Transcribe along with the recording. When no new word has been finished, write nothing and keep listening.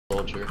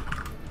soldier?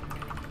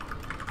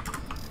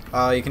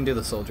 You can do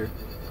the soldier.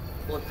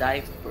 We'll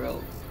dive,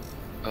 bro.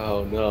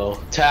 Oh no.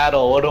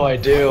 Tattle, what do I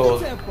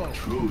do?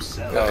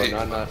 No,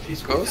 not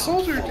enough. Go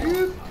soldier,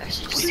 dude.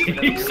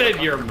 You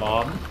said your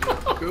mom.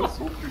 Go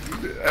soldier,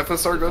 dude.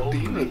 FSR got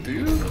demon,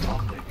 dude.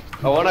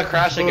 I wanna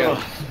crash again.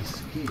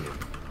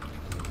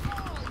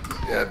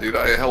 Yeah, dude,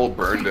 I hell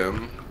burned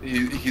him.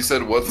 He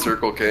said, "What's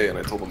Circle K?" and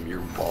I told him,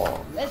 "Your mom."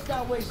 Let's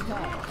not waste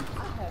time.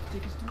 I have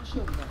tickets to a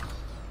show tonight.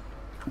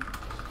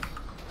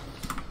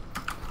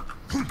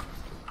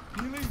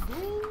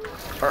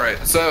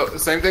 Alright, so,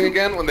 same thing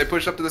again. When they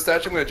push up to the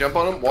statue, I'm gonna jump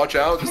on them. Watch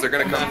out, because they're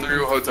gonna come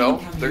through hotel.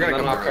 They're gonna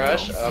come I'll through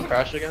crash. hotel. I'll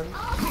crash again.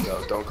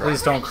 No, don't crash.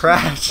 Please don't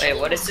crash. Wait,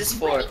 what is this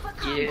for?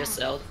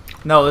 ESL?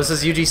 No, this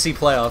is UGC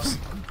playoffs.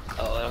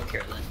 Oh, I don't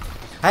care then.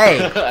 Hey!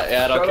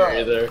 Yeah, I don't Shut care up.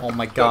 either. Oh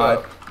my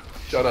god.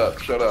 Shut up,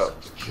 shut up.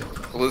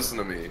 Listen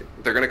to me.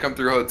 They're gonna come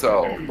through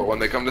hotel, but when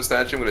they come to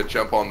statue, I'm gonna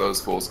jump on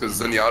those fools,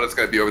 because Zenyatta's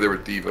gonna be over there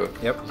with Diva.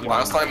 Yep.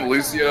 Last time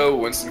Lucio,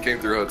 Winston came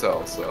through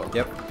hotel, so.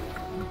 Yep.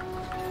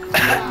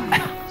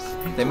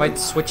 They might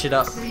switch it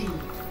up.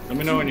 Let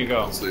me know when you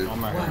go. Let's see.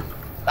 I'm right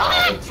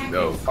here.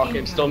 No. Fuck,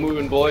 I'm still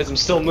moving, boys. I'm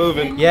still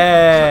moving.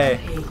 Yay!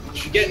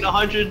 Getting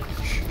 100.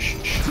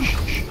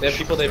 They have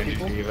people, they have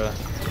people. Diva.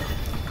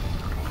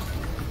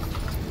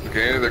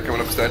 Okay, they're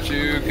coming up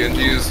statue.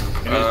 Genji's.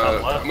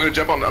 I'm gonna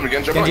jump on. I'm gonna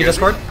jump on. Genji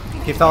Discord?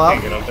 He fell Can't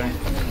out. get up there.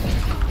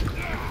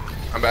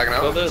 I'm backing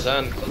Go out. to the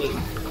Zen.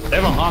 They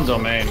have a Hanzo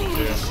main,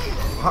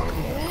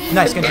 too.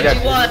 Nice, Genji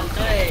dead.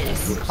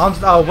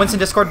 Nice. Winston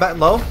Discord back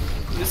low.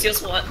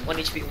 Lucio's 1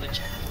 HP winch.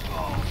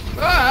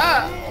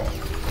 Ah!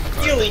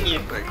 Healing you.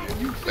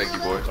 Thank you,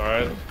 boy. It's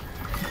alright.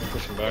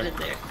 Pushing Put back. it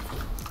there.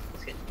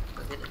 Okay,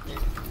 put it there.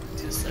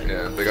 To the side.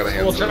 Yeah, they got a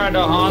hand. We'll try to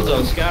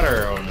Hanzo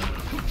scatter.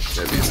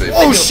 Yeah, be safe.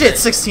 Oh shit,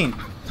 16.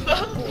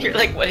 You're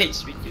like, what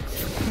HP, dude?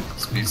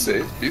 Just be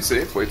safe. Be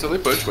safe. Wait till they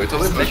push. Wait till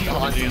they push.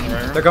 Genji in the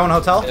right. They're going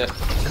hotel. Yeah.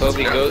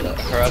 Kobe, go.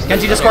 harass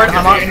Genji them. Discord,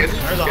 I'm on. There's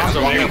a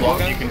Hanzo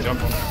main. You can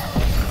jump on.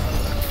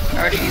 I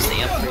already used the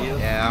amp for you.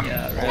 Yeah.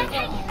 Yeah,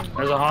 right.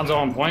 There's a Hanzo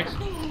on point.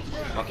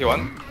 Okay,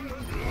 one.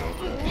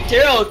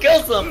 Daryl,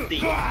 kill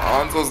something!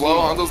 Hanzo's low.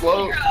 Hanzo's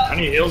low.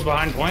 Any heals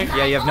behind point?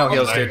 Yeah, you have no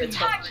heals, dude. It's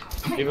fine.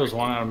 Diva's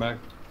one out of back.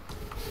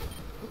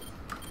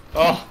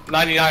 Oh,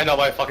 99 on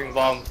my fucking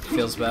bomb.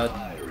 Feels bad.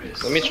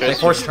 Let me They trace.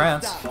 force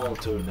trance.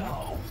 What do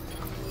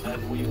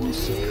we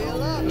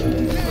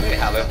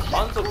have? A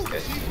Hanzo?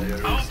 Okay.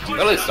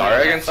 Really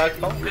sorry against that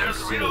bomb? I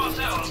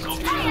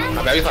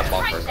mean, I use my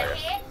bomb first, I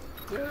guess.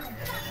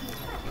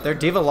 Their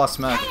Diva lost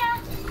mech.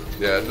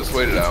 Yeah, just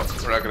wait it out.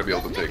 We're not gonna be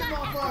able to take it.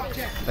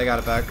 They got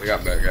it back. They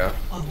got back, yeah.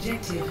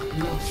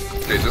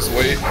 Okay, just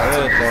wait.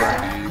 Good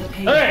lord.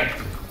 Hey!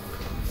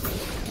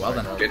 Well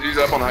then. Genji's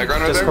up on high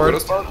ground right Discord. there.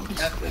 Spot.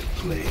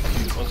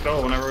 Let's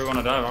go whenever we want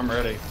to dive. I'm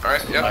ready.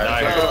 Alright, yeah.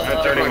 Alright, Let's go. I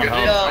got 31 Genji.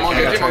 health. I'm on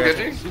Genji. I'm on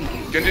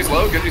Genji. Genji's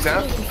low. Genji's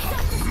half.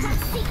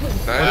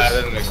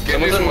 Nice.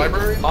 Genji's in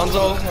library.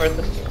 Hanzo, right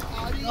there.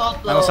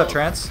 I almost have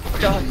trance.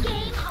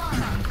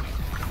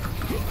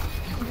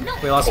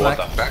 We lost mech.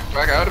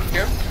 Back out if you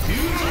can.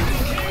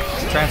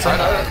 Trance on.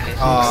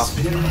 Aw.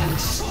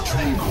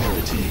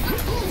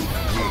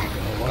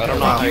 I don't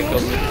know how you kill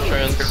the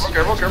trans.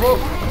 Careful, careful.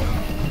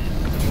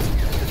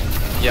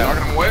 Yeah.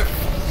 Knocking him away.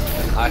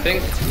 I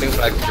think things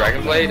like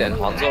Dragon Blade and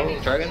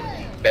Hanzo Dragon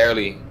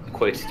barely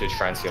equates to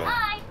trans healing.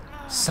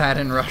 Sad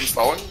and He's rushed.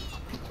 falling.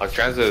 Like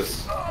trans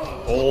is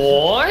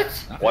What?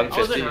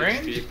 150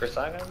 range? HP per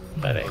second.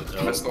 That ain't.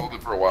 I stalled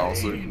it for a while,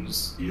 so you can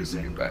just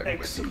get back.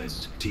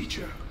 Excellent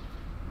teacher.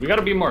 We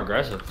gotta be more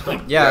aggressive.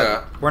 Yeah,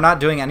 Yeah. we're not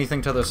doing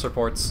anything to the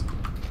supports.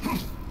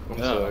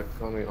 So,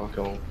 let me. I'll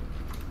kill him.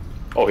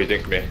 Oh, he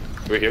dinked me. Are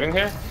we healing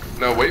here?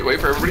 No, wait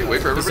for everybody.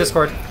 Wait for He's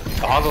everybody. Discord.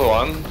 Oh, Hanzo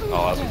one.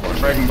 Oh, that's unfortunate.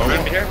 Dragon Ball.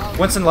 Are we here?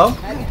 Winston low.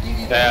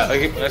 Yeah,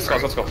 let's go.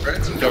 Let's go.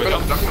 Right, jumping,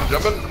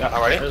 jumping. Yeah,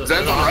 I'm ready.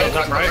 Zen's on right.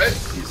 Top right.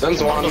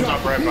 Zen's one.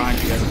 Top right behind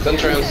you guys. Zen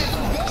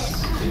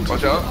trans.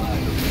 Watch out.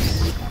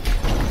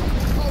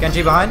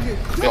 Genji behind.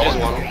 Genji's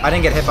one. I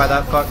didn't get hit by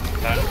that. Fuck.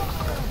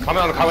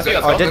 Comment on the comments.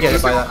 Oh, I did get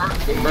hit by that.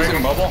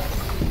 Dragon Bubble.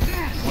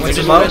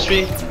 Winston low.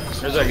 HP.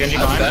 There's a Genji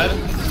behind. Dead.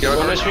 Get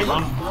One over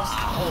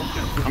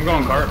HP. I'm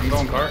going cart. I'm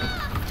going cart.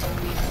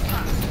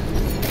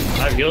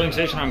 I have healing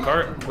station on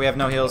cart. We have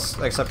no heals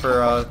except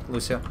for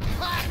Lucio.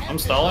 I'm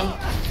stalling.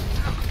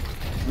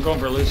 I'm going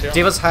for Lucio.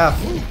 Diva's half.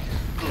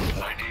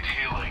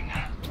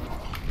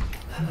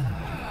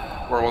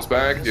 We're almost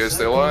back. You guys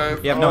stay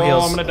alive. You have no Oh,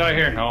 heals. I'm gonna die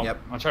here. No. Yep.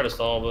 I'll try to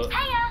stall, but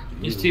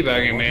he's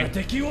teabagging me.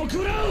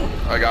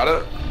 I got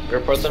it.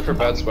 Report them for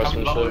bad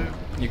sportsmanship.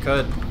 You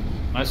could.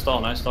 Nice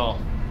stall, nice stall.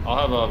 I'll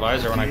have a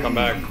visor when I come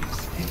back.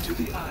 Into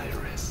the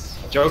iris.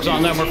 Joke's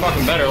on them, we're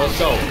fucking better. Let's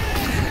go.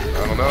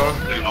 I don't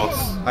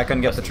know. I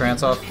couldn't get the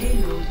trance off.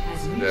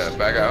 Yeah,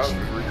 back out.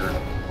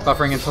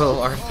 Buffering into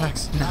little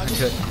artifacts. Not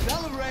good.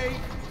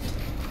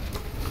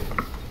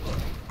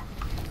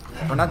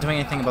 We're not doing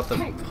anything about the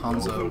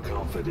Hanzo.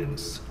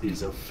 Overconfidence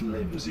is a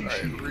flimsy Alright,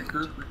 shield.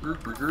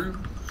 regroup.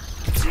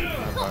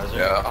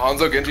 Yeah,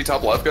 Hanzo, Genji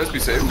top left, guys, be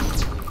safe.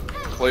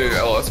 Play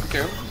LS if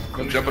you can.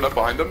 I'm jumping up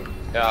behind him.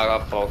 Yeah, I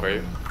got fall for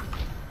you.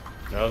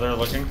 No, they're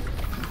looking.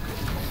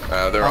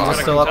 They're Hanzo's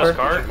on. still up her.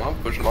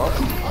 Push them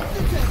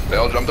off. They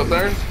all jumped up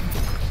there. I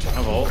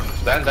have ult.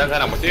 Zen,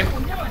 I'm with you.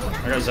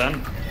 I got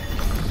Zen.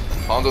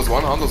 Hanzo's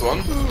one.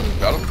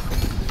 Got him.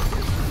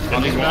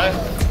 Genji's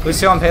one.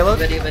 Lucio on payload.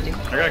 Ready. I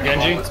got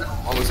Genji.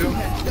 On Lucio.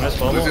 Nice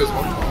bubble. Lucio's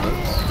one.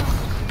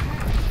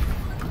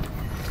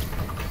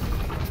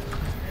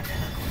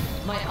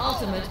 My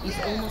ultimate is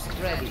almost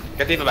ready.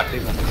 Get D.Va back,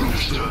 D.Va.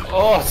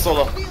 Oh,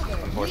 solo.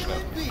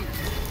 Unfortunate.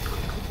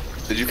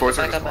 Did you force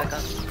her? Back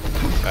up.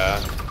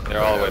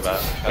 They're all the way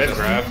back. We have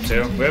grab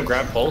too. We have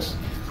grab pulse.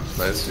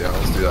 Nice, yeah,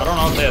 let's do I that. don't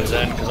know if they have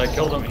Zen because I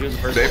killed him. He was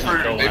the first They person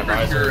I killed for when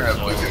I sure Riser. have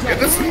So. Lucio. Get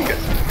this.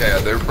 Yeah,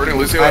 they're burning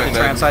Lucio I and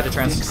had then to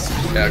trans.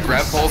 yeah,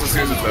 grab pulse as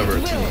soon as it's over.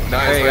 Nice,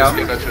 There you nice. go.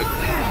 Get that shit.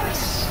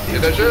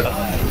 Get that shit.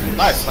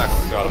 Nice. Got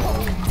him.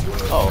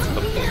 Oh,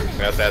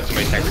 yeah, they had too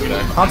many tanks over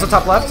there. Hanzo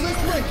top left.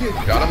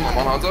 Got him. I'm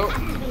on Hanzo.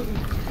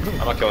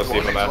 I'm gonna kill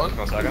Steve in a minute.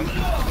 1 second.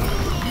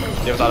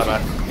 Give us out of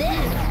map.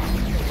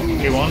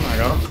 He won. I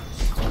got him.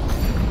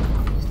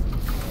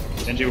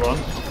 Genji won.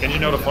 Genji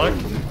no deflect.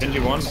 Genji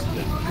won.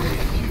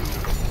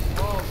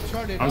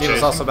 I'm He was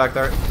chasing. also back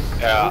there.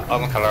 Yeah, I'm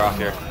gonna cut her off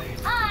here.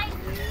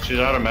 She's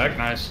out of mech.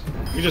 Nice.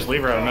 You just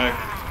leave her out of mech.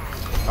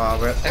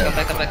 Rip.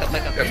 Back up. Get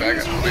back.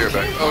 I'll be right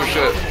back. Oh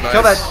shit. Nice.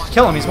 Kill that.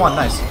 Kill him. He's one.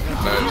 Nice.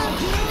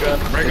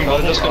 Nice. Breaking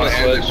bubble. Just gonna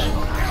switch.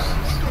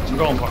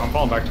 I'm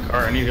falling back to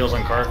cart. I need heals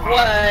on cart.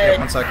 What?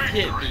 1 second.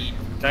 Hit me.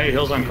 Can I get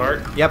heals on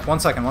cart? Yep. 1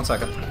 second. 1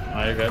 second.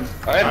 Oh, you're good.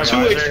 I have 2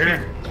 guys, HP. right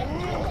here.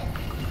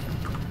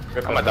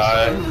 I'm gonna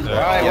die.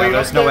 Yeah,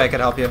 there's no way I could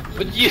help you.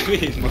 What do you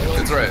mean?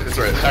 It's right.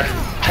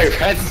 I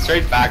ran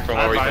straight back from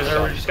where we Advisor,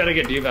 we just just gotta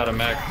get D.Va out of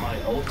mech.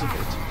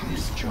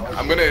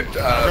 I'm gonna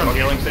From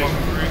healing station.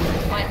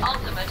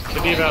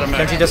 Get D.Va out of mech.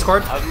 Genji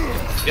Discord.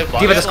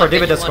 D.Va Discord.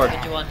 D.Va Discord.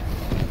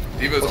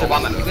 D.Va's What's on.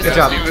 up, man? Good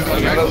job. D.Va's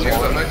on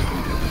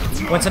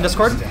next. Winston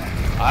Discord.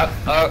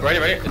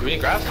 Ready? Do we need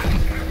grab?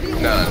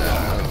 No.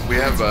 We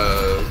have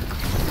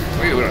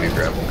we don't need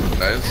grapple.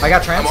 Nice. I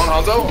got trans. I'm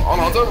on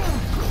Hanzo.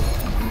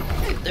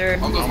 There.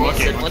 Hanzo's I'm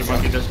lucky. one.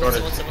 Monkey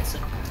discarded. What's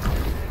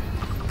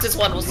this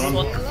one?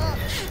 One.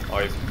 Oh,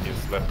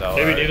 he's left out.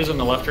 Maybe D.Va's in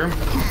the left room.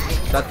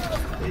 That.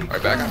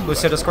 Alright, back.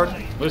 Lucio Discord.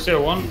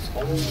 Lucio won.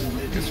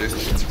 Good chase.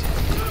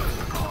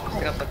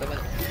 Back up.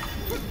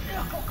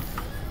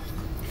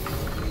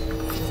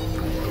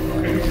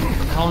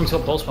 How long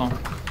till pulse bomb?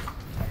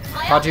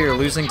 Haji, you're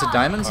losing to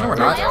diamonds? No, we're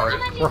not.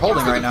 We're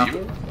holding right now.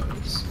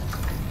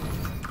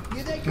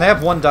 They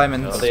have 1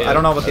 diamond. I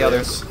don't know about the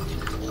others.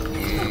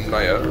 Not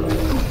yet.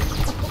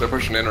 They're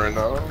pushing in right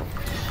now.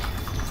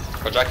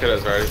 Projected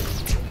is ready.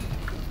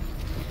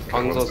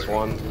 Hanzo's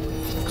one.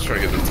 Just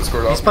trying to get this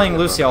Discord off. He's playing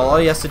Lucio. All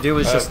he has to do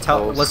is just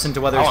listen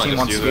to whether his team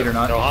wants to beat or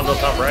not. No, Hanzo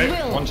top right.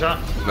 1 shot.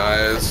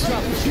 Nice.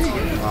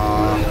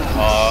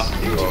 Oh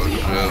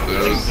shit,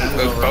 dude.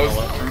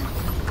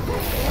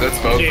 That's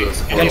both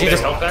this. Genji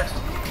just- health pack.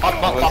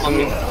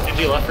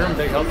 Genji left room,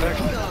 big health pack.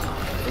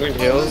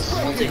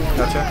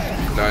 Gotcha.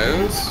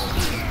 Nice.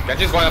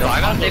 Genji's going up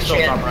behind us. Hanzo's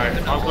still top right.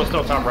 Hanzo's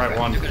still top right.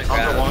 1.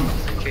 Hanzo 1.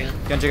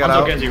 Genji got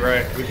Hanzo out. Genji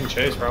right. We can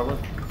chase probably.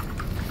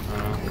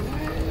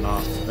 No,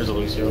 there's a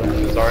Lucio.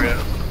 Sorry.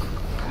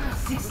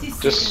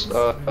 Just,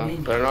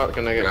 they're not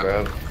gonna get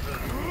grabbed.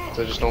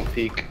 So just don't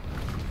peek.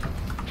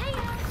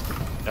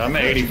 Yeah, I'm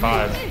at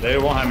 85. They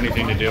won't have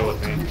anything to deal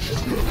with me.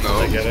 No.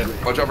 I get it.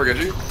 Watch out for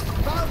Genji.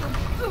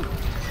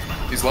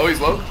 He's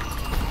low.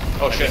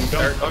 Oh shit,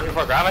 they're looking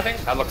for a grab, I think?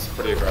 That looks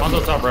pretty aggressive.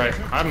 Hanzo top right.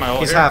 I have my ult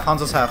He's here. half.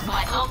 Hanzo's half.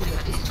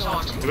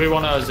 Do we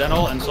want a Zen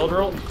ult and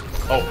Soldier ult?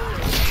 Oh.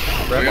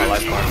 Grab my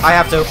life mark. I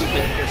have to. Where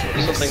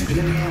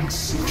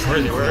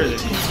is he? Where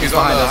is he? He's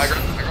on the behind high us.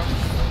 ground.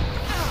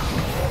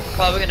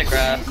 Probably gonna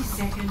grab.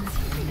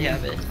 Yeah,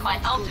 but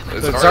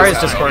Zarya's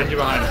Discord. Genji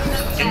behind.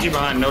 Genji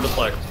behind. No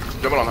deflect.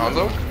 Jumping on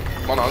Hanzo.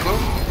 I'm on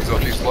Hanzo.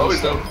 He's low.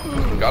 He's low.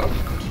 Got him.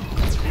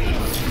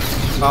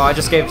 Oh, I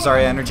just gave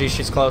Zarya energy.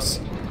 She's close.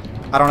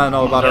 I don't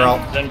know about her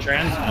ult. Zen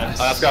trans.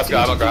 Let's go. I'm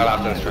gonna grab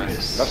after this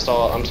turn. I'm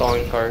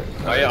stalling cart.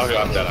 Oh yeah, okay,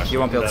 I'm dead actually. You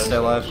won't be able to stay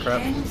alive.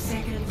 Crap.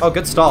 Oh,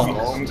 good stall.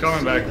 I'm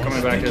coming back.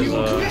 Coming back is I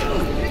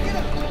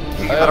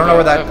don't know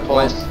where that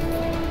went.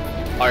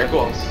 Alright,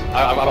 cool.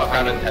 I'm about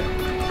grounded 10.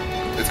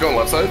 It's going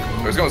left side.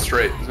 Or it's going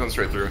straight. It's going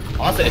straight through.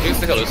 Honestly, if you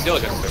stick a Lucio,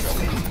 it's gonna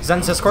stick it.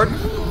 Zen's Discord.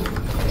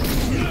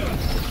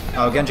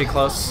 Oh, Genji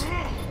close.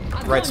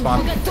 Right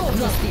spawn.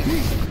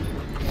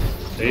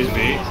 Days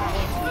B.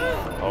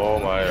 Oh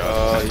my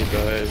god. You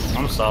guys.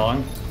 I'm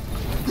stalling.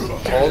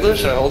 Hold it?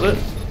 Should I hold it?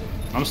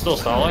 I'm still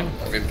stalling.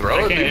 I mean, throw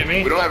They it. can't Dude. hit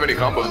me. We don't have any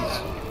combos.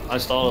 I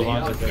stall as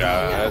long as I can.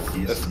 Yeah,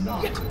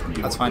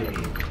 That's fine.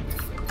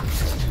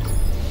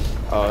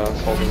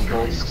 Hold it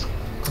pulse.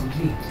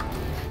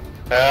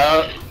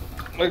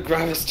 my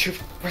grab is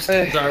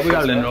 2%. Sorry, we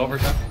got it in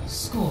overtime.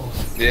 Score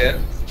Yeah.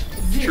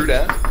 True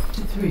that.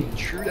 0-3.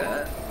 True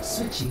that.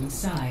 Switching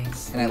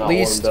sides. And at Not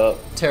least warmed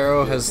up.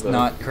 Taro has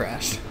not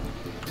crashed.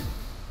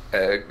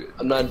 Egg.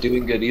 I'm not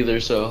doing good either,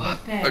 so.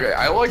 Okay,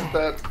 I like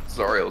that.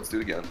 Zarya, let's do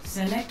it again.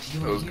 Select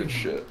your That was good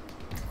hero. shit.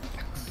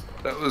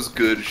 That was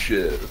good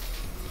shit.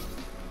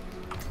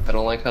 I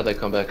don't like how they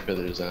come back for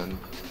their Zen.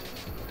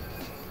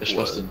 You're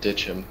supposed to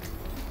ditch him.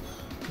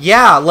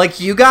 Yeah,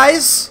 like you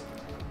guys?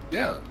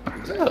 Yeah,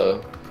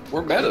 exactly.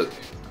 We're meta.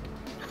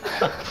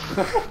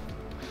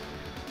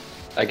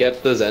 I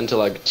get the Zen to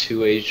like 2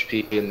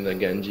 HP and the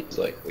Genji's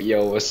like,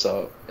 yo, what's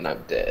up? And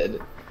I'm dead.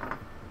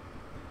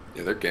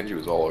 Yeah, their Genji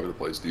was all over the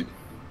place, dude.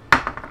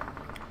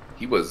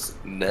 He was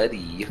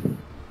nutty.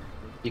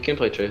 You can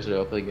play Tracer,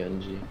 I'll play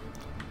Genji.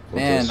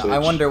 Man, Switch. I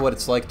wonder what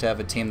it's like to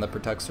have a team that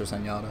protects their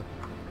Zenyatta.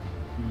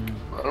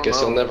 I don't Guess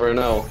know. you'll never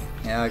know.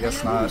 Yeah, I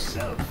guess not.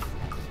 Yourself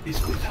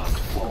is without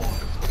form.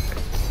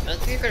 I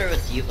think you're gonna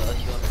with Diva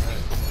if you want to run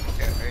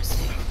Fair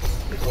Mercy.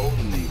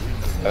 Only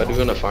I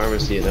do in a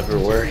pharmacy, it never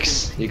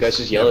works. You guys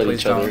just yell at Please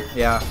each don't. other.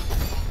 Yeah.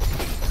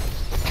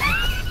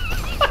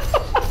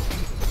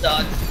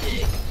 Dog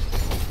dick.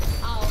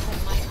 I'll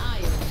have my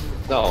eye on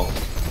you. No.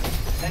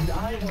 and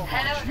I will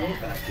watch your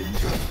back in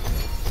turn.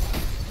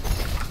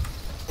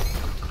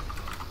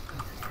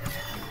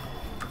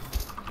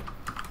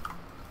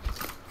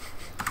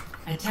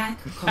 Attack.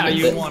 How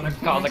you want to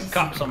call the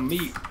cops on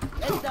me?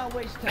 Let's not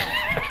waste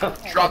time.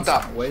 Drop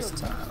top. Waste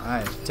time.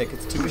 Alright,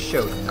 tickets to a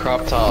show.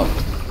 Crop top.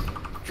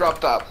 Drop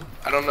top.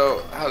 I don't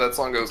know how that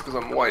song goes because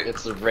I'm white.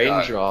 It's a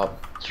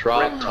raindrop.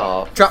 Drop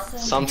top. Drop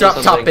Something.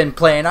 top and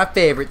playing our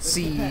favorite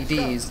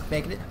CDs,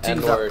 making it to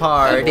the N-word,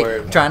 party,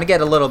 N-word. trying to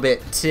get a little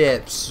bit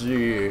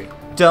tipsy.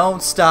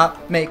 Don't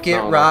stop, make it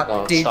No, rock.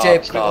 no,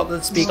 DJ, stop, pull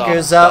the stop,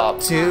 speakers stop,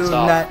 up stop,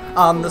 tonight stop.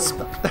 on the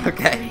spot.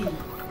 Okay,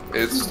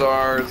 It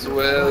starts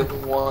with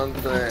one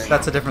thing.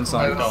 that's a different I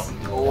song.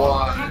 don't know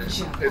why.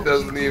 It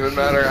doesn't even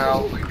matter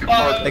how.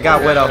 They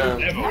got Widow.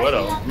 They have a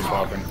Widow. Who's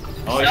swapping?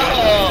 Oh, No!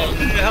 yeah.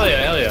 Hell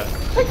yeah, hell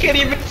yeah. I can't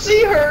even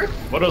see her!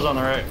 Widow's on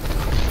the right.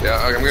 Yeah,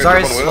 I'm gonna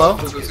Sorry, jump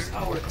on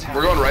Widow.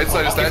 We're going right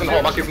side of stand.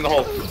 Monkey from the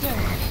hole.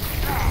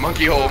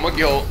 Monkey hole,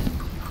 monkey hole.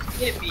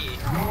 Hit me.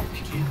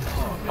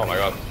 Oh my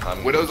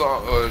god. Widow's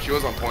on. She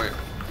was on point.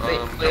 Wait,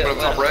 Jump up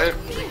top right.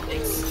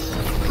 Thanks.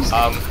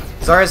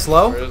 Zarya's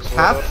low. Where's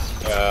Half.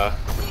 Yeah.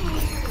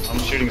 I'm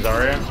shooting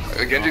Zarya.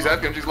 Genji's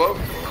half. Genji's low.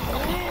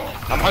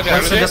 I'm hunting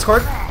Winston Emily.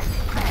 Discord.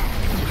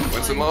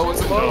 Winston low.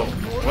 Winston low.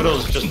 Oh,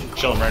 Widow's just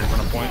chilling right in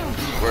front of point.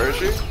 Where is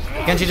she?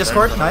 Genji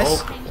Discord.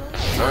 Nice.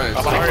 Nice.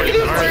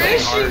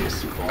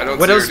 I don't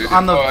Widow's see her, dude.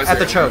 on the- I see at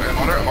the her. choke.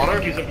 I'm on her.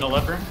 He's up in the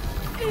left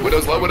ring.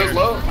 Widow's low. Widow's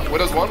low.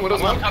 Widow's one.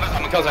 Widow's one. I'm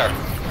gonna kill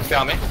her. Stay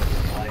on me.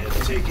 I am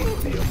taking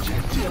the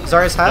objective.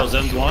 Zarya's Oh, half.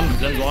 Zen's one.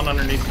 Zen's one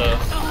underneath the.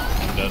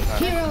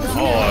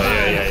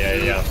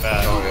 Oh, yeah.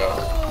 Fast. Oh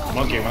yeah.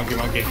 Monkey.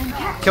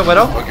 Kill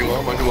Widow. Monkey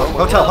low. Monkey low.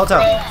 Hotel.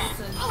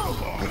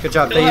 Good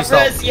job. They used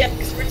ult. Yeah,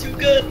 because we're too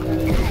good.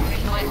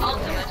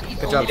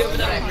 Good job. Get over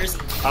that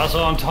first.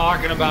 Also, I'm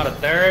talking about a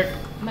Theric.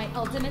 My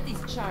ultimate is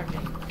charging.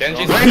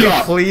 Genji's Can you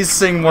raindrop. please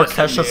sing more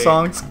Kesha 78.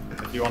 songs?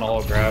 If you want to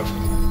hold grab.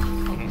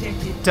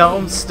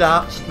 Don't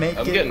stop, make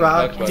I'm it getting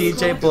rock. touched by DJ,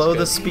 this. blow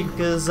It's the good.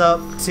 speakers up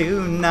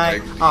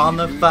tonight. On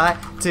the fight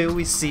till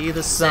we see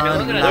the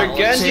sun. They're Light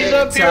Genji's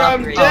up here, I'm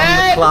on the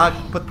dead. clock,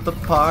 put the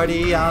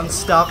party on.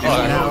 Stop He's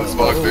low now. as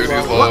fuck, dude. He's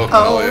Oh, low.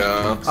 Hell oh,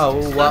 yeah. oh,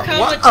 Look what, how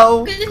what, much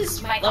oh.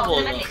 his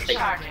level looks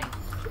like.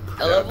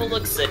 The level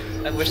looks sick.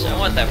 I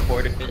want that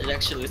port if it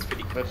actually looks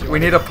pretty good. We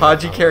need a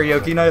Podgy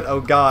karaoke night. Oh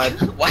God.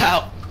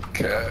 Wow.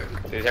 Okay.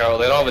 Dude, Harold,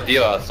 they don't have a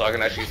diva, so I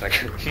can actually like.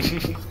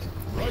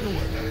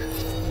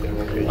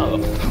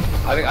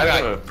 I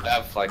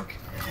have like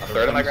a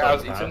third of my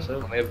crowds eaten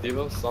when they have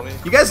divas. So me.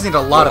 You guys need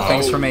a lot of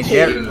things from me.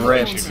 Get You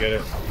ripped. should get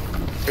it.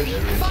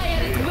 Fire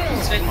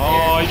at will.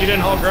 Oh, you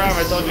didn't hold grab.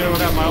 I told you I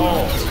would have my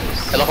ult.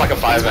 It looked like a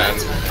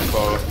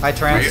 5-man. I We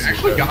trans.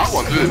 actually got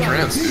one through the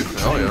trance, dude.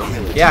 Hell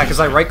yeah. Yeah, because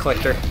I right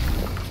clicked her.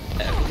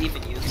 I believe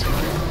in you.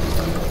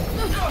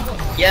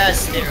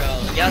 Yes,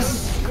 Taro.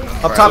 Yes.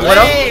 Up top, Wait.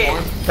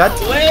 Widow. That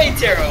Wait,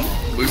 Taro.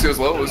 Lucio's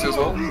low. Lucio's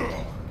low.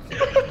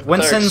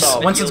 Winston's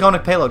solid. Winston's going to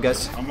payload,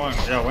 guys. I'm on.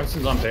 Yeah,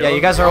 Winston's on payload. Yeah,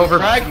 you guys are over.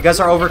 You guys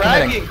are over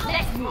committing.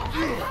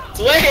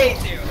 Wait,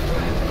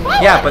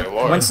 Taro. Yeah, but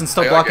Winston's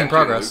still Hey, I blocking got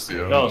you, progress.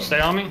 Lucio. Yo, stay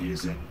on me. He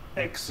is an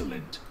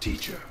excellent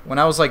teacher. When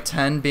I was like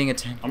 10, being a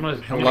 10. I'm gonna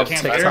love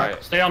camp TikTok. here.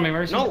 Stay on me,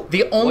 Mercy. No.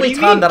 The What only do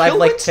you time mean? that I've Kill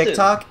liked Winston.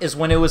 TikTok is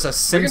when it was a We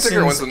can take her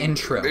Simpsons Winston.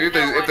 intro.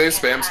 If they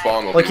spam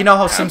spawn, we'll Like, be you know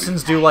how happy.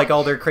 Simpsons do like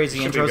all their crazy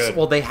Should be intros? good.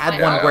 Well, they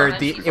had one where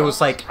it was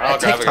like a I'll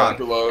grab it, TikTok,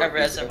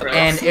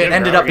 and it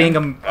ended up being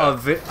an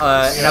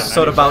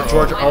episode about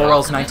George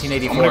Orwell's I'm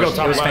 1984. gonna go It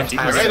top was left.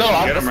 Right, fantastic.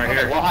 no, Get him right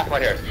here. We'll hack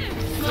right here.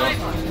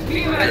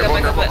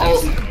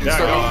 Oh, Yeah,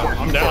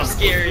 go. I'm down.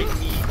 Scary.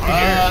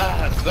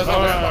 There's no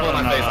bubble in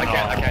my no, face. I no.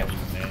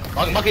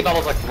 can't. Monkey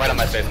bubble's like right on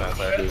my face now.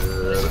 Sorry.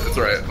 It's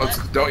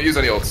alright. Don't use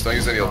any ults. Don't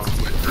use any ults.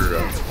 Let's wait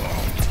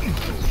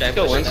for,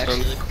 Kill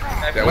Winston.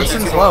 yeah,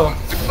 Winston's low.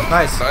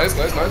 Nice. Nice.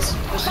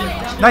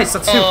 Nice,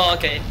 that's two. Oh,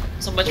 okay.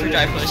 So much for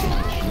drive push.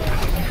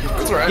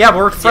 That's alright. Yeah,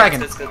 we're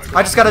fragging. Yes, that's good.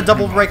 I just got a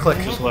double right click.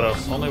 Just Widow.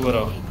 Only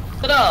Widow.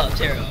 What up,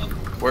 Taro?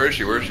 Where is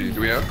she?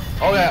 Do we know?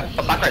 Oh yeah,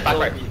 back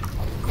right.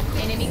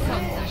 Enemy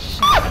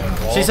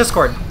comes. She's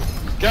Discord.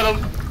 Get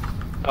him.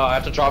 Oh, I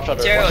have to drop shot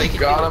her. Taro, you can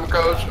Got him,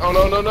 coach. Oh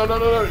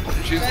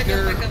no. She's back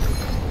here. up, back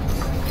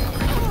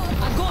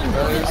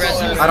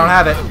up. I don't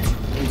have it.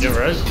 You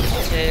res? Yeah,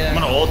 I'm yeah.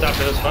 gonna ult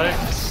after this fight.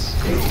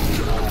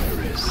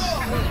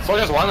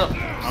 Soldier's one.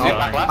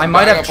 I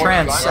might have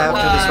trance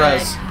after this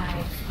res.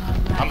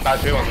 I'm back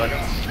too, 1 second.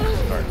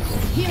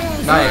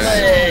 Nice.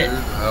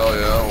 Hell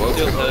yeah. Well,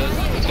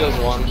 Let's go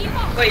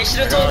 1. Wait, you should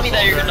have told me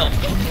that you're gonna.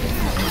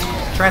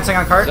 Trancing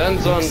on cart.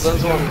 Zen's 1,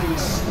 Zen's 1.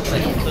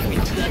 Like, put me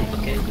to that.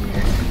 Okay.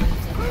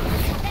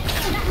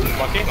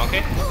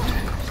 Monkey.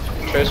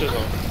 Tracer's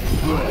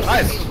 1.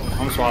 Nice.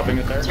 I'm swapping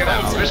it there.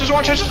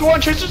 Tracer's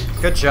one.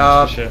 Good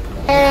job. Shit.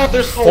 Oh,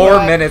 there's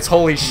 4 minutes.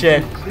 Holy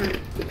shit.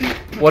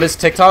 What is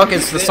TikTok?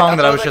 It's the song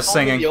that I was just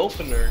singing. The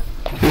opener.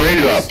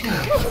 Wait up.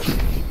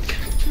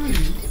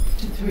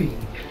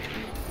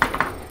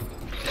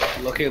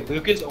 Look at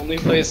Lucas only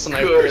plays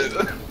snipers. Is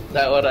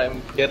that what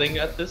I'm getting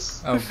at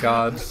this? Oh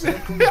god.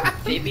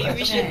 Maybe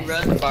we should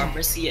run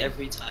pharmacy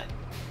every time.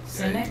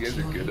 Yeah, you guys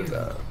are good at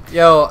that.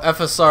 Yo,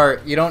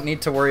 FSR, you don't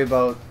need to worry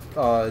about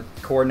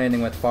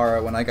coordinating with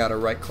Farah when I got a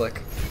right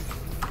click.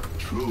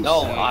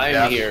 No,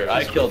 I'm here.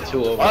 I killed 2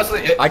 of them.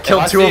 Honestly, I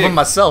killed 2 of them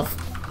myself.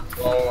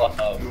 Well,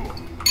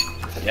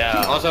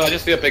 yeah. Also, I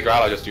just see a big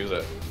route, I just use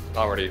it.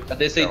 Already. But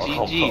they say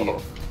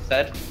GG.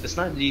 That it's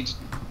not GG.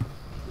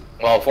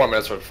 Well, 4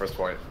 minutes for the first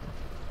point.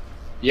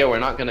 Yeah, we're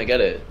not gonna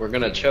get it. We're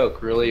gonna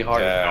choke really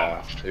hard.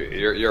 Yeah,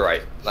 you're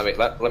right.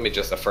 Let me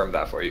just affirm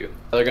that for you.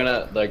 They're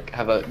gonna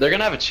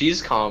have a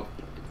cheese comp.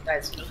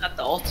 Guys, we don't have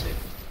the altar.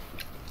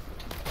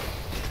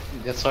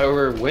 That's why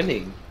we're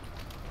winning.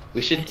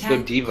 We should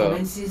go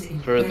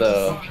Devo for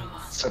the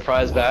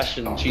surprise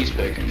Bastion cheese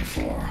pick.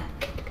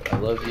 I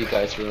love you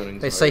guys ruining.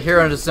 They say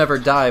heroes never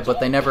die, but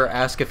they never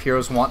ask if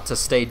heroes want to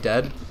stay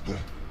dead.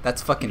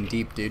 That's fucking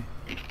deep, dude.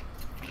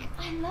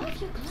 I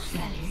love your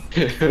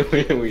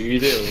glasses. we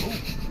do.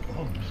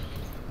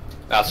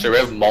 That's true, we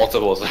have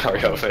multiple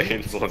Zarya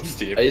veins on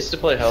Steam. I used to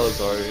play Hella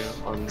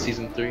Zarya on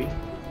season 3.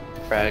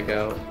 Frag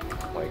out.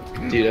 Like,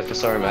 dude,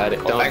 FSR I'm at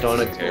it.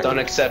 Don't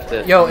accept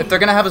it. Yo, if they're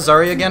gonna have a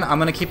Zarya again, I'm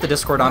gonna keep the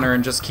Discord on her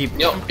and just keep.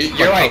 Yo,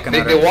 you're right.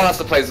 They want us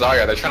to play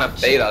Zarya. They're trying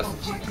to bait us,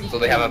 so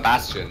they have a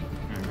Bastion.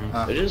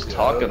 They're just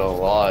talking a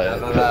lot.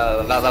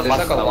 That's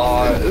like a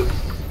lot.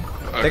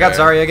 They got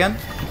Zarya again.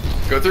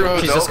 Go through hotel.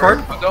 She's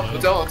Discord.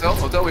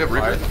 Hotel. We have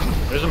Reaper.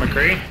 There's a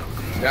McCree.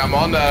 Yeah, I'm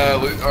on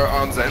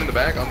Zen in the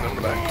back. On Zen in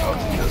the back. Oh,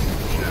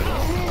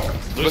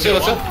 Let's go.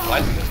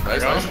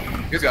 nice.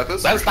 He's got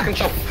this. That's fucking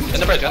choke. In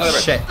the bridge.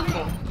 Shit.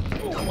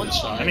 One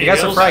shot. You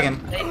guys are fragging.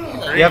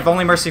 You have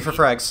only mercy for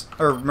frags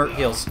or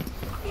heals.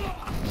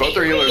 Both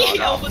are healers. For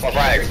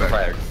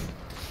frags.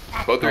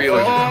 Both are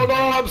healers. Oh no,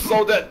 I'm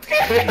so dead.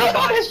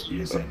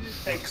 Is an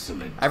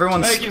excellent.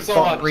 Everyone's Thank you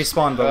so much.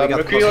 respawn, but we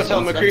got McCree the closest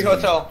ones.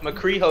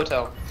 McCree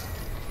Hotel.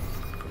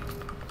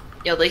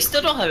 Yo, they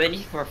still don't have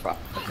any more fire.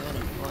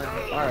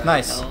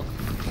 Nice.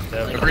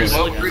 McCree's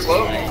low. McCree's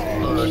low.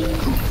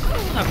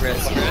 Not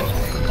res, bro.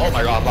 Oh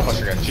my god, I'm not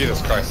pushing it.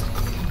 Jesus Christ.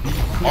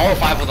 All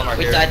 5 of them are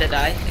We here. die to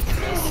die.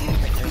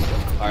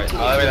 Alright,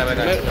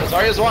 wait.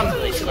 Zarya's 1. I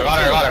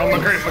got her.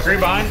 McCree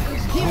behind.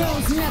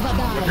 Heroes never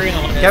die. McCree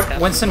on the Yep,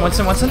 Winston.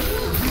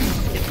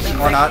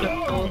 Or not.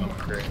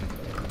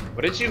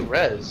 What did you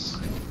res?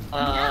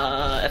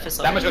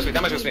 FSR.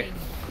 Damage with me.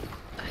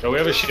 So we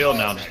have a shield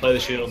now. Just play the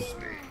shield.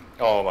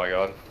 Oh my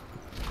god.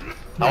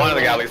 I wanted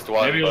to get at least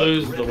one. Maybe but...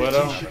 lose the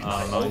widow.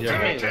 No, yeah,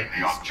 right.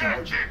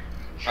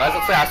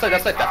 Alright,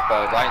 that's like death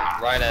ball.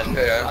 Ryan and...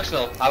 Yeah.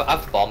 Actually, no. I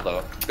have bomb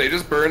though. They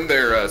just burned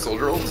their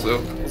soldier ult, so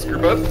let's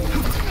group up.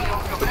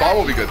 The bomb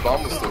will be good.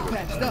 Bomb will still good.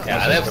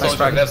 Yeah, they have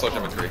soldier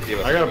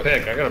McCree. I got a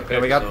pick. Yeah,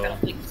 we got- so-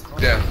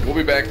 Yeah, we'll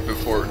be back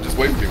before. Just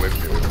wait for me.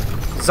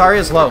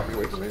 Zarya's low.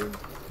 Wait for me. No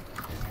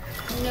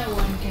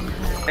one can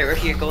hide. Alright, we're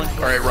here, going.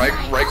 All right,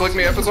 right click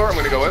me FSR. I'm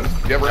gonna go in.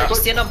 You have right click.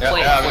 Stand on point.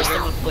 Yeah, Force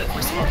them on point.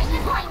 Force them on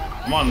point.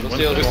 Come on,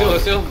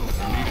 Let's steal.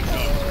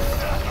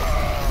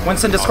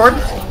 Winston Discord.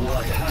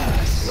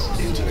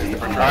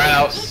 Alright,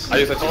 out. I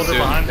use a soldier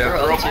behind.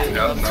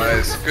 Yeah,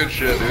 nice. Good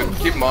shit, dude.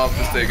 Keep them off.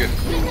 Just take it.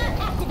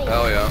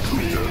 Hell yeah.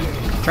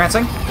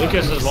 Trancing.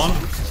 Lucas is 1.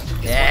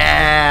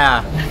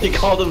 Yeah. He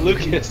called him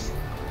Lucas.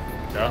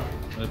 Yeah,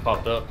 it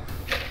popped up.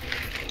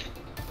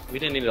 We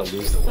didn't need to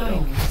lose the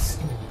widow.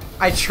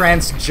 I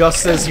tranced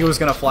just as he was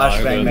gonna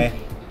flashbang me.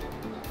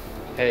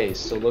 Hey,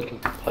 still looking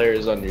for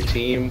players on your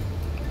team?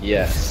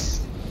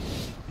 Yes.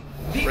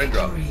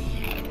 Raindrop.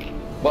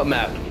 What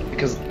map?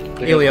 Because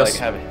they're Ilios. gonna like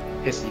have a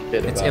hissy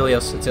fit It's about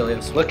Ilios. It's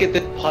Ilios. it. Look at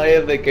the play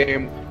of the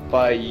game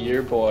by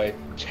your boy,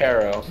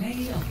 Charo.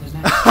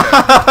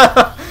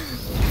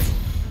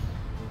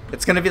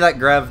 It's gonna be that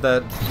Grev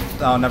that.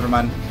 Oh, never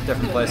mind.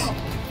 Different place.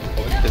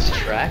 This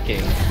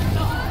tracking.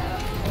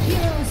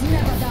 Heroes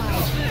never die.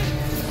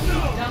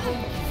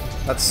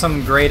 That's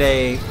some grade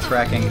A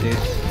tracking, dude.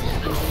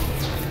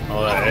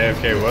 Oh, that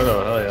AFK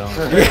widow. Hell yeah.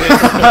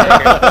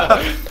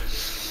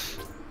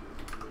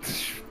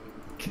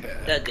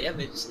 That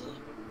damage,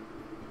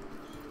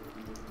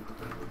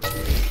 though.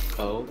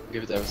 Oh,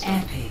 give it to Emerson.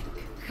 Epic.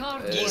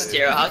 Geez,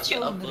 Tara, how'd you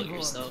upload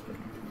yourself?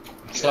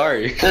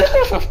 Sorry.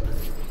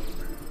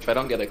 If I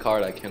don't get a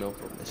card, I can't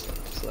open this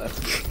stuff. So that's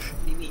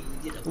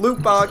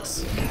Loot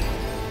box.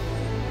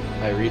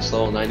 I reached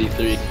level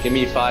 93. Give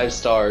me 5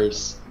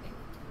 stars.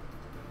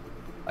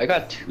 I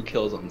got 2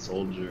 kills on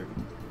Soldier,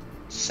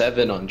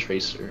 7 on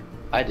Tracer.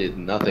 I did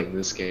nothing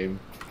this game.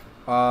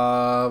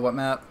 What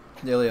map?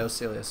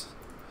 Ilios.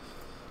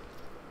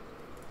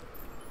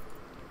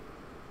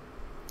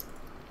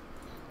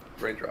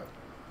 Raindrop.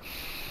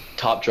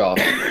 Top drop.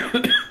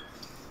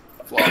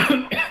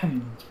 Flop.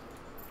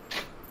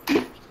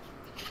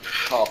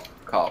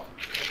 Cop.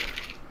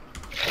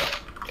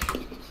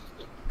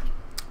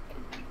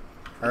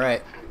 All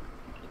right.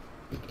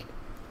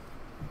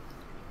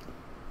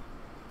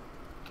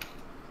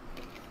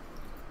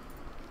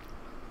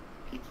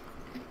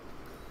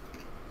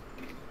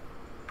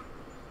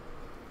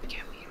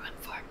 Can we run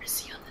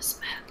pharmacy on this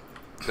map?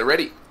 They're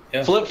ready.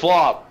 Yeah. Flip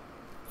flop.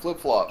 Flip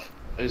flop.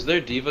 Is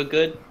their diva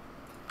good?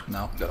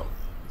 No. No.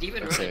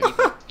 Even Okay.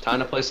 running. Time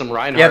to play some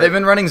Reinhardt. Yeah, they've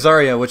been running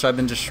Zarya, which I've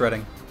been just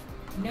shredding.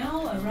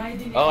 Now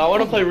arriving. Oh, I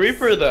want to play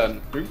Reaper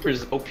then.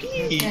 Reaper's OP.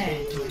 We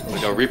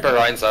go Reaper,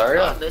 Ryan,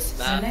 Zarya. On this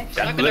map. Select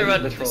I'm gonna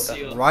run Literal-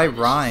 Lucio. Why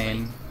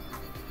Ryan?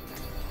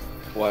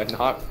 Why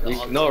not?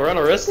 No, run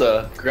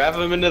Orisa. Grab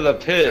him into the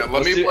pit. Yeah, let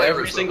Let's me do play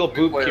every Orisa. single Let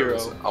me boop play hero.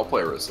 Orisa. I'll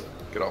play Orisa.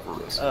 Get off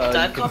Orisa.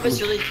 Dive comp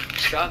is really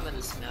strong on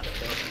this map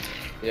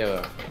though.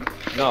 Yeah.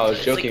 No, I was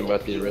It's joking like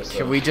about the Orisa.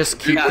 Can we just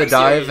keep Yeah, the I'm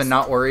dive serious. and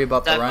not worry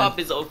about the Dive Ryan? comp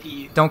is OP.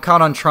 Don't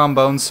count on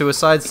trombone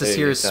suicides. This Hey,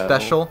 year is Cal.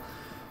 special.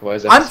 Why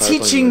is that I'm Orisa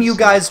teaching playing you Orisa?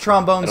 guys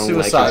trombone I don't like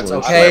suicides, his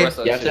Orisa. okay?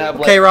 You have to have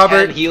like Okay,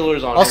 Robert. 10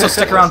 healers on Also, him.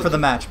 stick around for the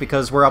match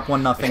because we're up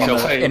 1-0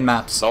 Okay. in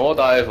maps. Normal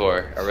dive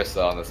or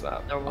Arista on this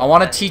map. I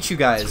want to teach you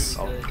guys.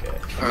 Okay.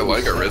 I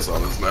like Orisa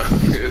on this map.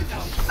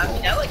 I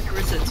mean, I like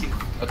Carissa too.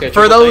 Okay. For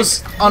triple those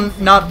tank.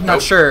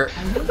 not sure,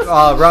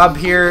 Rob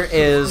here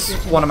is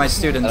one of my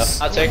students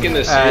I'm taking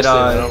this at seriously.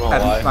 I don't know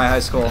at why. my high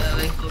school.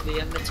 Like,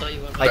 Kobe, I'm gonna tell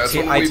you what. That's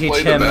when I we teach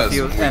play the him best, if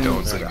you, and we and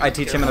don't sing. I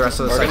teach him and the rest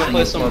of the We're section. gonna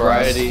play some Low res.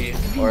 variety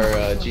or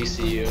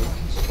GCU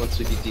once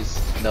we get these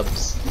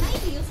nubs.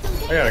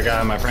 I got a guy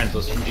on my friends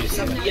list from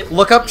GC.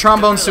 Look up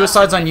trombone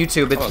suicides on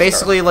YouTube. It's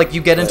basically like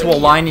you get into a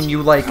line and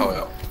you like Oh,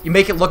 yeah. you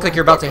make it look like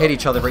you're about to hit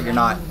each other, but you're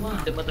not.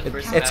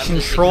 It's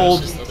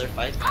controlled.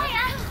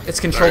 It's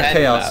controlled 10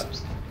 chaos. maps.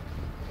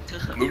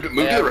 Move to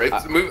Yeah, the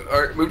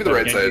right. Move to the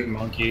right Genji, side.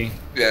 Monkey.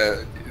 Yeah,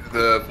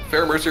 the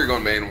Fair Mercer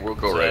going main. We'll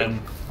go right. Zen.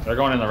 They're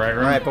going in the right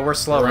room. All right, but we're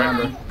slow.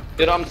 Remember.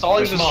 Dude, I'm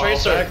stalling They're this small,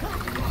 Tracer. back.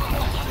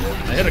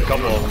 I hit a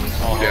couple of them.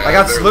 Small. Yeah, I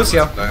got they're-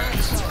 Lucio.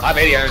 Nice. I have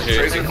 80 energy.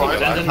 Tracer climb.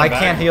 Zen's in the I back.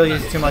 can't heal you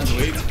too much.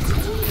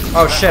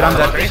 Oh shit, I'm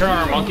dead. Tracer on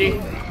our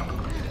monkey.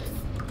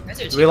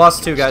 We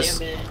lost 2 guys.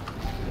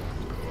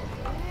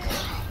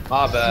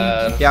 My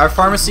bad. Yeah, our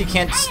pharmacy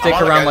can't stick I'm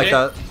on the around like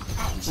Genji.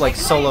 that, like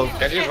solo.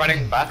 Genji's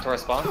running back to our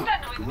spawn.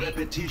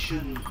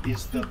 Repetition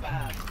is the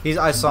path.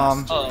 I saw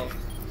him. Oh,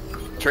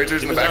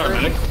 Tracer's in the Is that our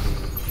background.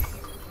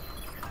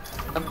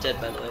 medic? I'm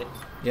dead by the way.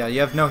 Yeah, you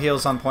have no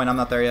heals on point. I'm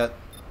not there yet.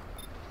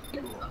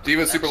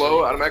 Diva super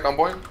low. Automatic on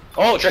point.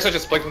 Oh, Tracer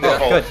just blinked from the Oh,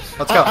 hole. good.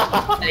 Let's go.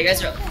 Hey, you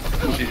guys are.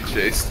 She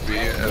chased me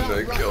and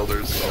then killed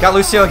herself. Got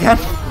Lucio again.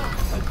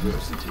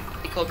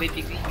 Hey, Kobe,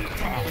 peek me.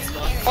 Let's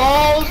go.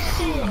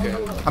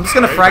 I'm just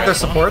gonna frag their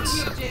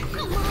supports.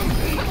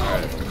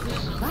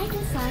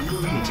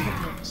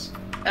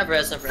 Have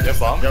res, have Yes, res.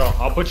 bomb. Yo,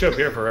 I'll put you up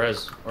here for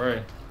res.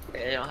 Alright.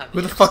 Okay, I don't have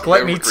Who the any. fuck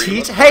let me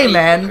teach? Hey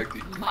man,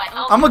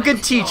 I'm a good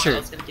I teacher.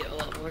 was gonna get a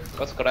lot more.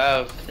 Let's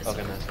grab.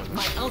 Okay, nice one.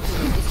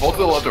 Hold to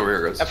the left over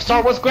here, guys.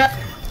 F-Star, what's grab?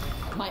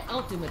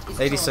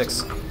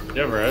 86.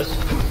 You have res?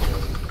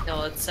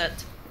 No, it's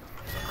set.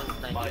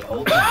 My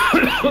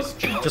ultimate is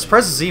charged. Just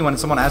press Z when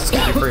someone asks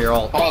you for your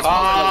ult. Pause.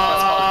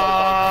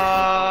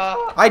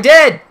 I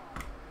did.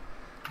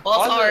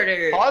 Pause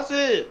harder. Pause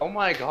it. Oh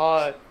my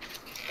god.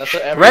 That's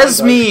what everyone Res does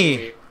to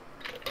me.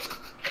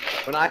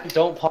 When I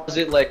don't pause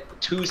it like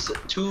 2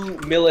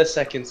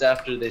 milliseconds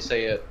after they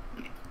say it.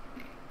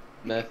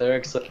 Meth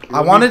Eric's like,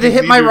 I wanted to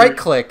hit my right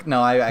click.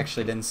 No, I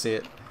actually didn't see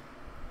it.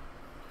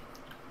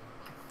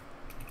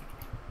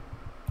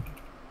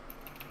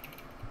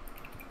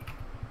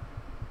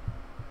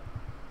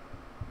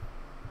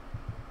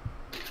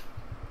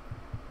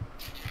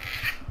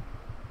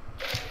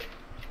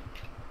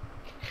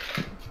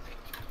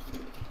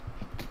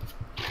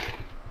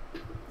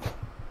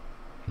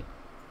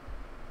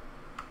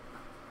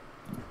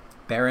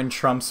 Baron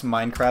Trump's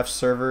Minecraft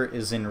server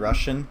is in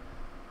Russian.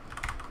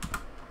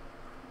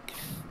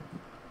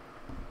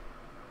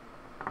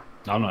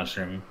 I'm not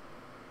streaming.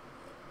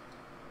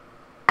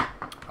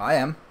 I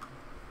am.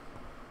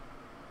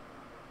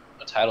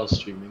 a title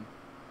streaming.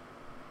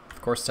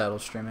 Of course,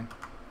 title's streaming.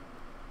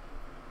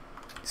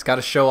 He's got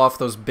to show off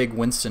those big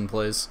Winston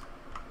plays.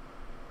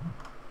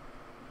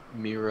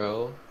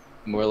 Miro.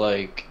 More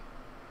like.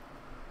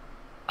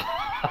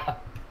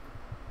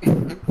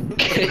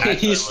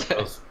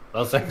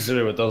 That's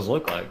actually what those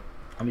look like.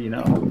 How do you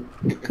know?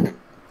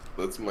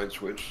 That's my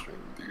Twitch stream,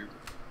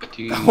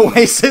 dude.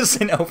 Oasis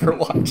in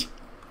Overwatch.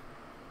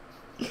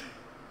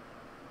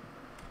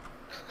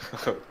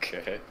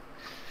 Okay.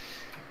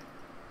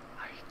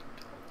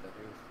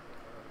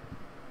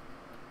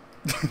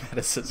 That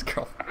is his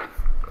girl.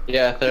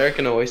 Yeah, Theric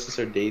and Oasis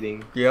are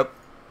dating. Yep.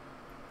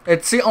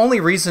 It's the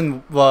only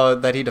reason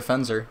that he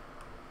defends her.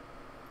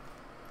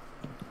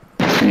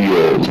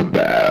 Fear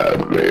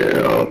bad,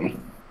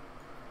 man.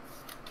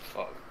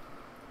 Fuck.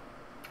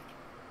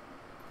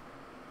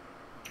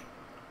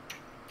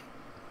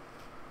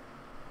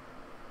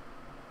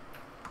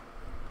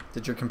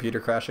 Did your computer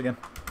crash again?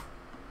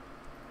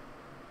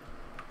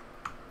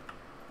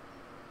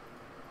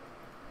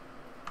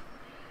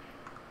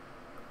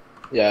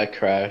 Yeah, it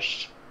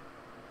crashed.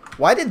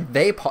 Why did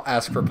they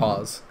ask for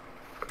pause?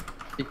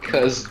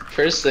 Because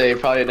first they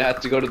probably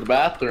had to go to the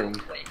bathroom.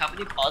 Wait, how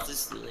many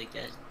pauses do they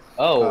get?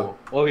 Oh,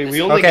 well,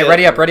 we only Okay, get...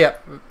 ready up, ready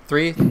up.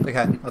 3.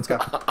 Okay, let's go.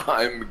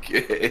 I'm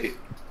gay.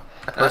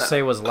 First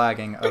say was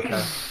lagging.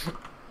 Okay.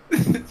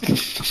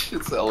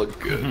 It's hella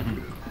good.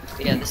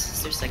 But yeah, this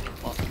is their second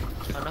pause.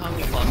 I don't know how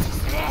many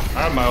pauses.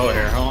 I have my ult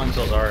here. How long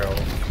until Zarya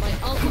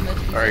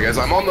ult? Alright, guys,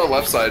 I'm on the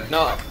left side.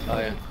 No. Oh,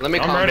 yeah. Let me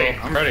I'm combo. ready.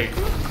 I'm ready.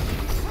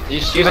 You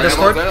shoot Give it a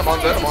Discord. I'm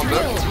on Zen, I'm on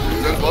Zen.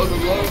 Zen's low,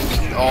 Zen's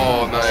low.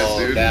 Oh, nice,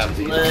 dude.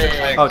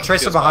 Damn. Oh,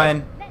 Tracer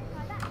behind.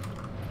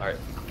 Alright.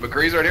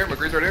 McCree's right here,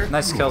 McCree's right here.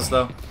 Nice kills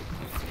though.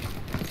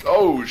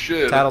 Oh,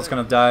 shit. Tattle's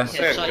gonna die.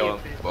 Yeah, shot you.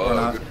 Or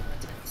not.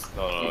 Fuck.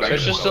 No.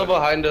 Tracer's still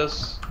behind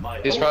us.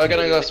 He's probably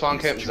gonna go spawn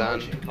camp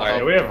Zen.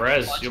 Alright, we have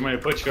res. You want me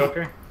to put you up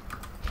here?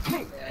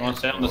 You want to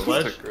stay on this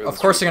ledge? Of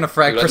course you're gonna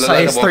frag Dude,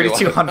 Precise let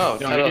 3200. No, No,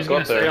 Tattle's he's go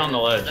gonna up stay there. on the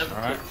ledge,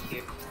 alright?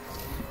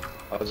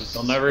 I'll just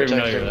They'll never even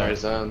know protect you're him there. by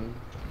Zen.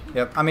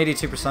 Yep, I'm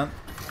 82%.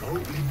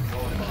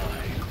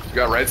 We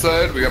got right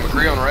side, we got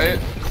McCree on right.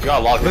 You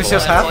got a lot of people.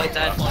 Lucio's Dive half. point,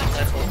 dive point,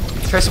 dive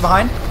point. Tracer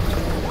behind.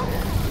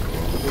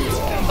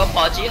 Help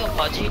Haji, help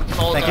Haji.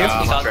 Hold Thank you.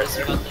 on, you got this,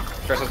 you got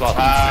this. Tracer's well.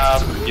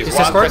 Use Is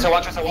one, this scored?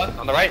 Tracer one,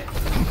 on the right.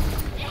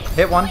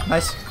 Hit one.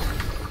 Nice.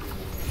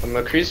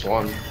 McCree's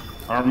one.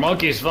 Our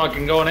monkey's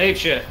fucking going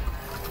apeshit.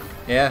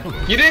 Yeah.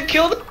 You didn't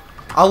kill the...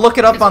 I'll look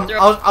it up on.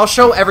 I'll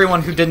show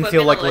everyone who didn't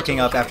feel like looking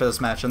up after this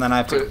match, and then I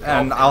have to.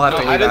 And I'll have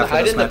to leave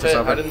after this match is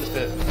Hide over. in the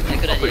pit. I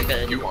couldn't, Put you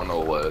couldn't. you on a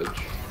ledge.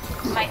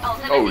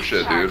 Oh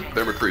shit, dude.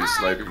 They're McCree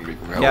sniping me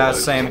from hella Yeah, ledge.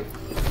 same.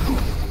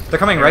 They're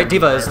coming right.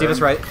 Diva is.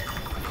 Diva's right.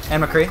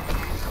 And McCree.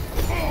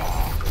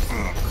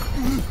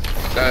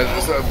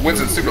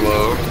 Winston's super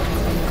low.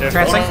 If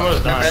Trancing. one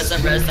was dying. Res,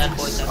 that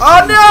point. That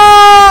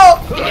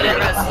Oh no! Get it,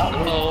 res.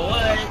 Oh,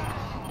 what?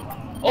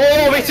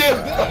 Oh, me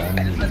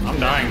too! I'm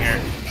dying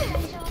here.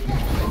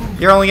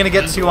 You're only gonna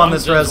get 2 on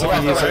this res if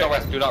you use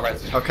it. Do not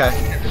rest. Okay.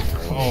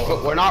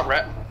 But we're not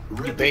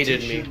You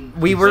baited me.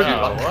 We were.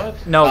 What?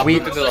 No, we.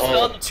 Booped into the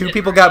hole. 2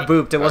 people got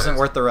booped. It wasn't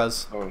worth the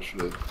res. Oh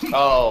shit.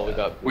 Oh, we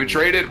got... We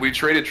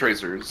traded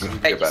tracers.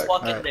 Hey, Get just back.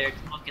 walk in Alright. there,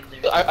 just walk in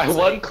there. I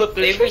one clipped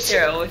the Wait for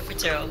Taro, wait for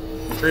Taro.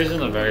 Tree's in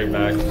the very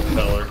back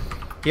pillar.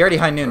 He already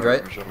high nooned,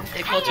 right?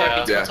 Hey, full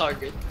target, Yeah. full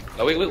target.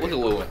 No, we can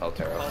win without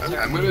Taro.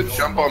 I'm gonna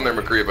jump on their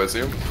McCree if I see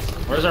him.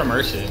 Where's our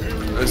mercy?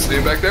 I see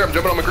him back there. I'm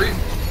jumping on McCree.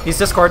 He's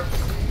Discord.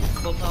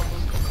 Full top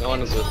one. No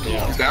one is with me.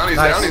 He's down. He's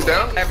Nice. down. He's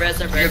down. I res,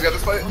 I You guys res. got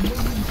this fight?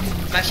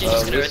 I'm actually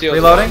just gonna res.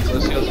 Reloading.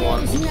 Lucio's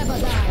one.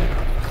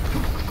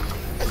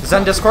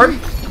 Zen Discord.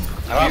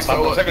 He's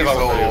solo. He's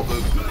solo.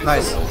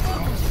 Nice.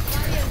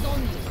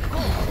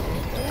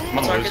 I'm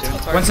on Targets, full Lucy.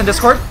 target. Winston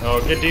Discord.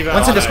 Oh, get D-Val.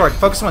 Winston Discord.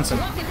 Focus Winston.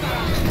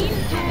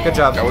 Good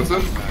job. Got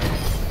Winston?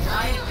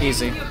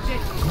 Easy.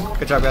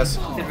 Good job, guys.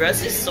 The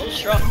res is so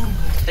strong.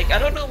 Like, I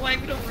don't know why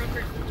we don't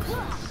remember.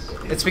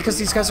 It's because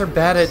these guys are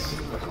bad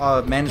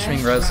at managing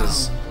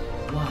reses.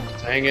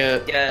 Dang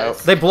it.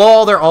 Yes. They blow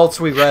all their ults,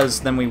 we res,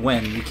 then we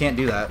win. You can't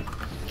do that.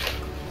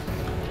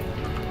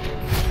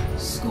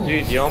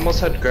 Dude, you almost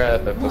had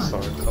grab at the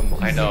start. Come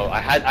on. I know. I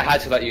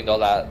had to let you know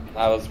that.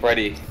 I was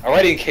ready. I'm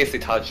ready in case they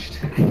touched.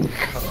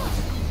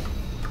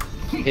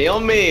 Heal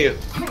me!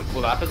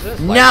 What happens is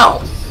No!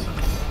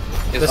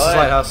 Is This is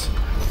Lighthouse.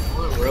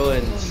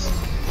 Ruins.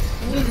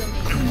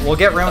 We'll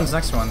get ruins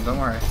next one, don't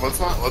worry. Let's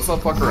not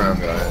fuck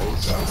around,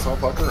 guys. Let's not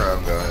fuck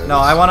around, guys. No,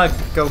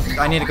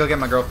 I need to go get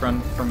my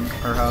girlfriend from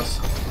her house.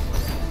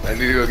 I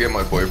need to go get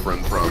my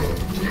boyfriend from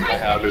my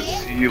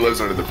house. He lives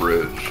under the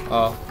bridge.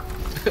 Oh.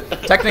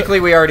 Technically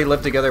we already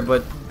live together,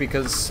 but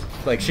because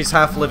like she's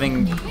half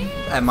living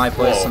at my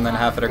place Whoa. and then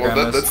half at her Well,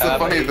 grandma's. that's the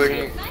funny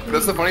thing.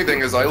 That's the funny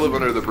thing is I live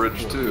under the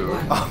bridge too.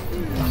 Oh.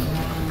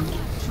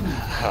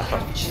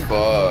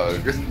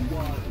 Fuck.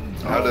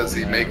 How does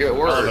he make it I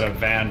live in a work?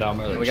 van down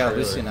by the We got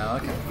trailer. Lucy now,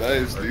 okay.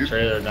 Nice, dude.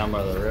 Trailer down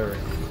by the river.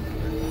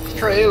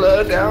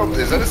 Trailer down.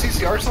 Is that a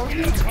CCR song?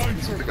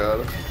 Swear to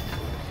God.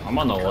 I'm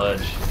on the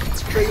ledge.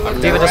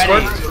 David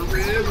Discord?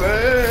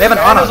 They have an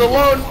Anna's Ana.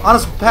 alone!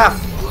 Ana's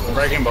path.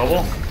 Breaking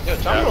bubble? Yo,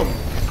 jump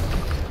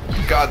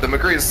him! God, the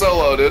McCree is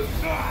solo, dude.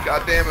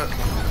 God damn it.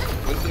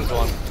 Winston's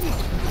one.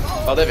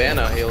 Oh, they have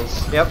Anna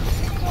heals. Yep.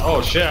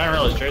 Oh shit, I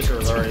didn't realize Tracer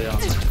was already on.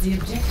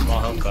 Small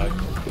health back.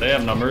 They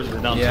have numbers,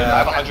 we're down Yeah. I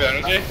have 100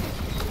 energy.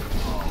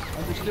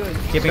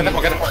 Keeping Get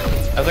the point.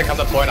 As I come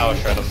to point, I will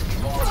shred him.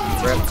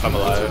 I'm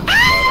alive.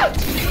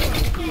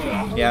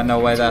 Yeah, no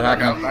way that Back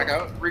out, happened. back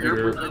out.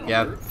 Regroup.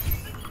 Yeah.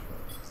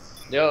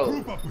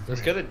 Yo, let's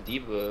get a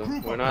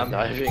diva. We're not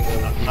diving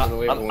them. even though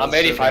we have I'm one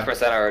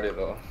 85% already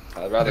though.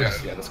 I'd rather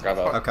just grab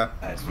out. Okay.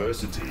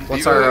 Adversity.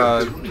 What's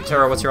our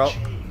Tara, what's your ult?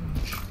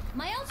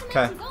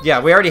 Okay. Yeah,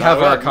 we already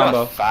have our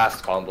combo.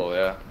 Fast combo,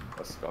 yeah.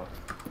 Let's go.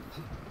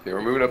 Okay,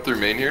 we're moving up through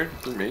main here.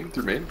 Through main.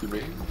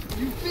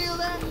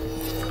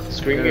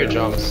 Scream your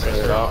jumps.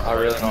 I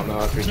really don't know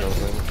if you're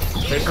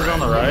jumping. Tracer's on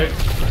the right.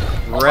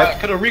 I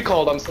could have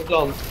recalled, I'm so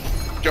dumb.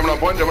 Jumping on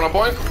point.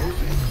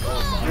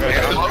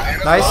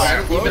 Nice.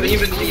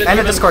 Even.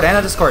 Anna Discord.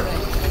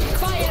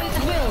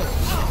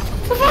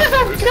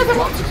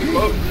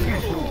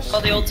 Oh,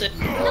 they ulted.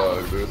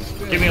 Oh, dude.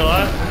 Give me a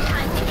lot.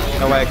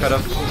 No way I could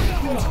have.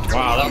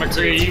 Wow, that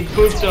McCree, you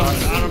pooped him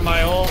out of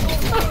my ult.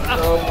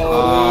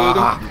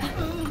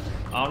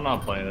 I'm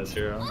not playing this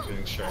hero, I'm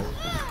getting straight.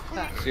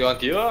 So you want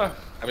Diva?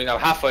 I mean, I'm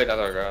halfway down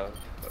the ground.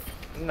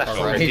 I'm not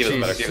sure.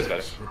 Diva's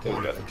better.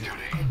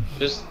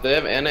 They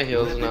have Anna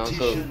heals now,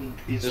 so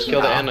just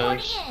kill the Anna.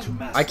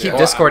 I keep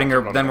discording her,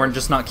 but then we're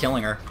just not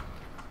killing her.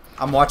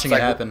 I'm watching it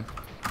happen.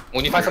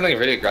 When you find something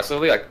really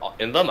aggressively, like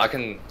in them, I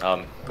can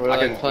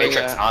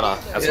matrix Ana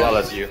as well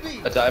as you.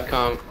 A dive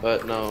comp,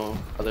 but no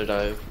other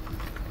dive.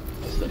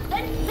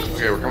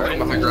 Okay, we're coming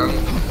from the ground.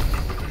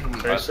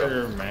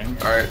 Tracer, main.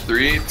 Alright,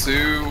 3,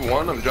 2,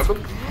 1, I'm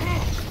jumping.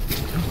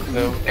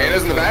 No.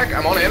 Anna's in the back.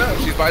 I'm on Anna.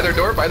 She's by their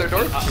door.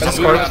 She's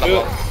discorded.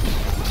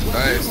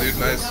 Nice, dude.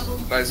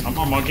 Nice. I'm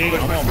on monkey.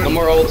 No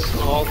more ults.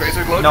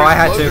 Tracer's low. No, I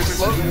had to.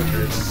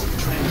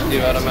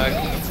 You out of mag.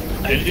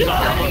 He's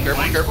on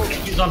Careful.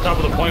 He's on top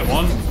of the point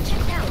one.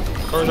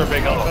 Where's our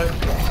big outfit?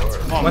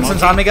 Come on,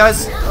 Winston's monkey. on me,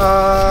 guys.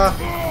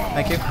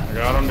 Thank you. I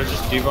got him to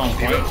just keep on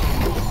point.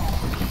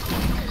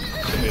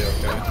 Should be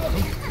okay.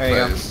 There you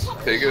Nice.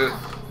 Take it.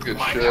 Good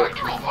shit. go.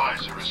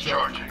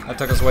 That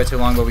took us way too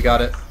long, but we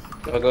got it.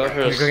 I'll go for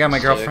Go get my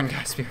girlfriend,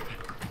 guys.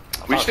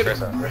 We should.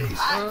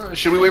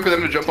 Should we wait for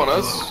them to jump on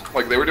us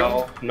like they were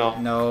doing? No.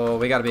 No,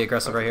 we gotta be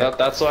aggressive right here.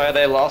 That's why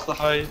they lost the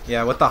fight.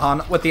 Yeah, with the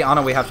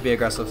Ana, we have to be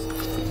aggressive.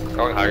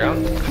 Going high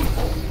ground.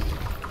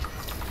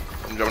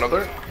 I'm jumping up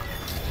there.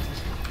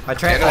 I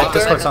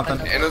Discord something.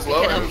 Anna's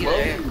low. Yeah,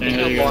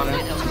 you got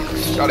it.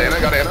 Got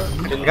Anna.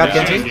 We got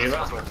Genji.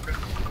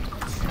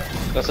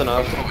 That's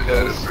enough.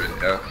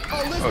 Yeah.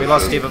 We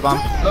lost Diva Bomb.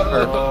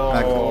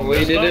 Oh,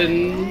 we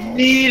didn't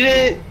need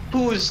it.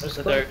 Who's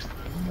the dark?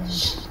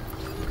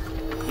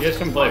 You guys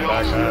can play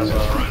back as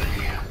well.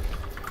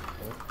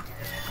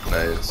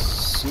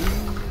 Nice.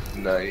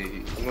 I'm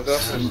gonna go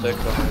for a stick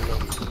behind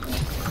them.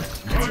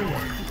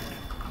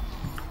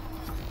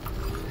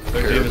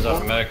 Their team is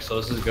up mech, so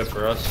this is good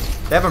for us.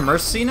 They have a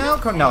Mercy now?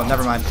 No,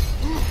 never mind.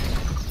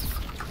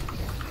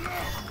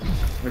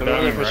 We're I'm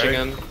down gonna push right.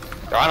 again.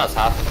 They're on us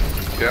half.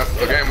 Yeah.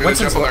 Okay. I'm gonna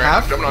Winston's jump on there.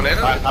 half? Jumping on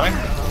Anna. Coming.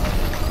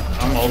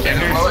 I'm ulting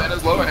here.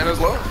 Anna's low.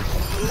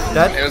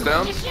 Dead? Anna's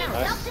down.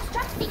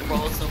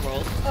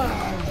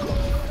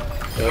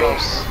 Roll.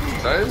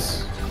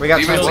 Nice. We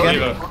got Diva's Trance low.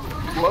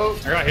 again. Low.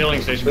 I got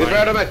healing station. Leave her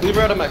out of mech. Leave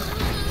her out of mech.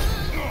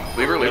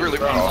 Leave her.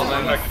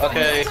 Oh,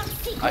 Okay.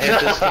 I hate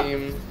this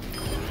team.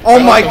 Oh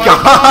my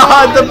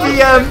god, the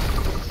PM!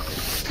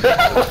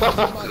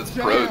 that's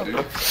pro, dude.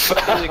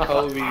 Holy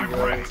Kobe,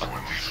 bro.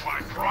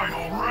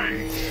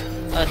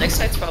 Next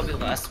site's probably the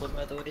last one,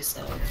 by the way,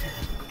 so.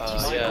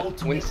 Yeah.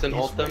 Winston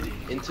ult them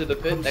into the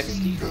pit next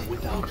to you.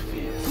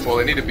 Well,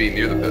 they need to be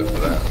near the pit for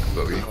that,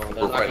 but we're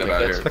not fighting gonna about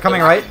get here. They're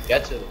coming right.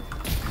 Get to them.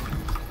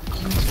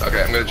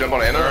 Okay, I'm gonna jump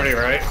on Anna. Already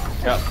right.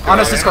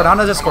 Anna's Discord,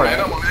 Anna's Discord.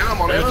 I'm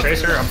on There's Anna.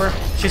 Tracer upper.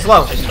 She's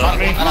low. Stop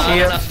me.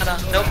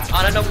 Nope,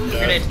 no,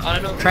 grenade,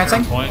 no.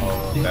 Trancing. Point.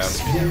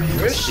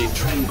 Where is she?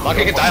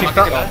 Monkey can die.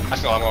 Monkey can die.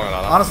 Actually, no, I'm going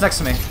on. Anna's next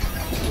to me.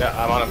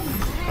 Yeah, I'm on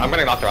him. I'm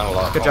getting knocked around a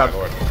lot. Good job.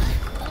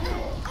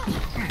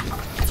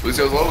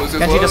 Lucio's low.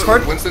 Genji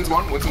Discord. Winston's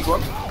one.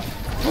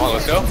 Come on,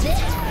 let's go.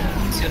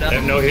 They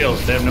have no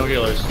heals. They have no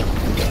healers.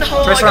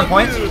 Tracer on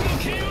point.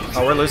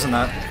 Oh, we're losing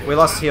that. We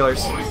lost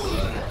healers.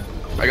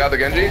 I got the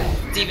Genji.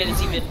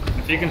 It's even.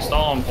 If you can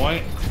stall on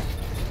point.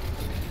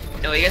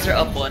 No, you guys are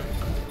up one.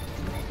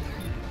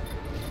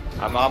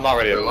 I'm not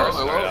ready to burst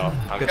Hello? right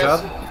now. Good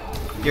job.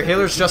 Your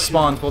healers just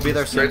spawned. We'll be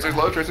there soon.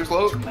 Tracer's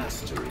low.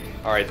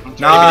 Alright.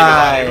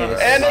 Nice.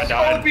 And I it's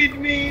died. Kobe'd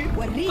me.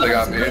 They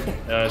got me.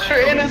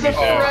 Anna's a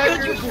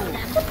fragger.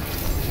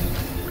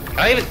 Can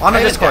I even On the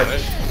Discord.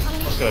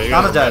 Let's go. You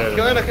Anna's guys are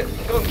dead. better than-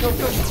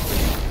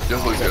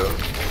 Just Lucio.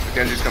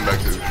 Genji's come back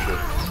too. Shit.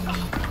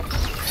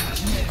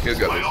 You guys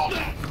got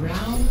this.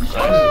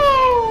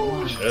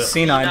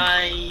 Shit. C9.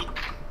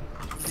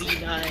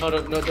 Z9. No,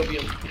 don't be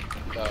him.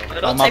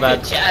 Oh, my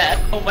bad. Chat.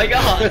 Oh my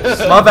god.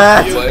 My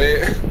bad.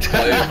 Play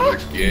for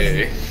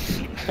gay.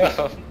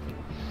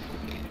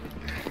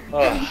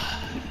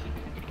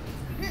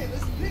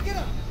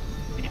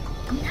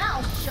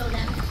 Now show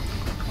them.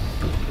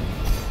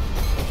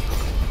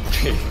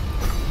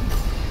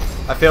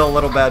 I feel a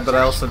little bad, but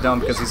I also don't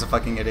because he's a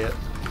fucking idiot.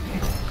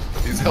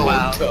 He's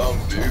hella dumb,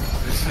 dude.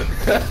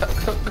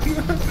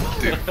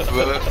 Dude,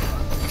 what?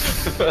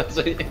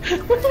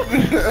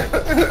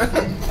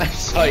 I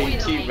saw you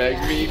teabag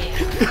me.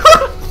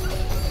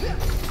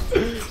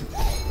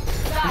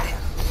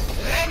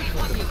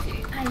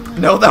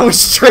 No, that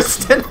was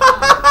Tristan.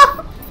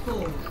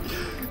 4,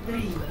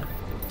 3,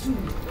 2,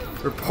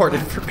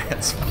 Reported for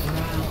bans.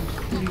 round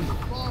 3.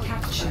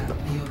 Capture the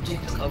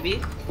objective.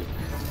 Kobe?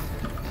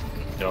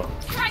 Yo.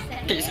 Try this.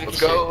 Let's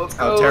go, let's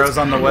go. Oh, Taro's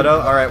on the Widow.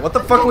 Alright, what the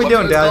fuck are we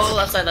doing, Oh, guys?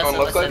 left side, left side,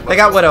 left side. They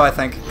got Widow, I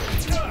think.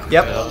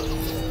 Yep.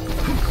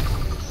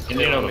 You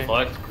need to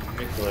deflect.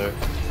 Be clear.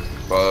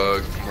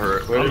 Bug,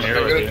 hurt. I'm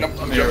here with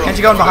you. Can't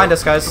you go in behind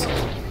us, guys?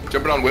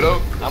 Jumping on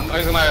Widow. I'm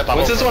using my bubble.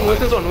 What's this one?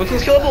 What's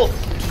this killable?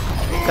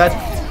 Dead.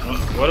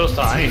 Widow's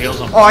top. I need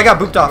heals on. Oh, I got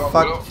booped off.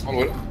 Fuck. On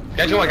Widow.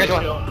 Get you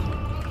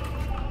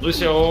one.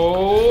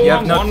 Lucio. You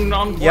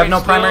have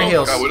no primary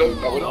heals. Got Widow,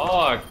 got Widow.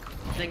 Dog.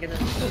 Get in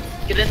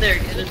there,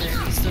 get in there.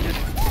 He's still good.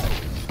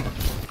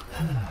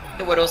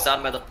 The Widow's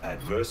down by the.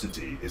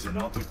 Adversity is an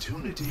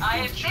opportunity. I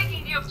am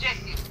taking the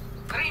objective.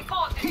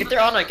 Reporting. Get there,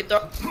 Ana, get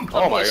there.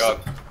 Oh my god.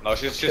 No,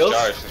 she's Kills?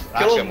 charged. She's Kill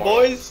actually him, more.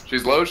 boys.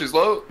 She's low, she's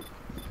low.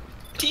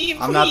 Team.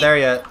 I'm not there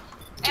yet.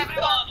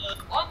 Everyone,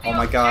 on the Oh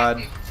my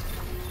god.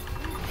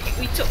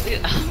 We took.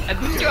 I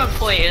moved her on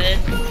point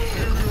and then. I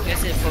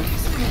guess it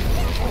focused.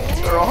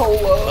 They're all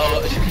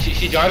low. Oh,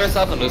 she jarred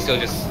herself and Lucio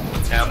just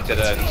tamped it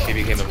and she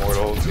became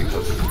immortal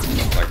because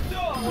like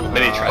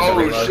many tries.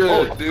 Oh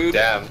shit, dude.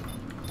 Damn.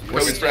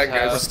 Kobe's back,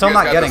 guys. We're still You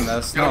not guys got getting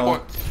this. Got a No.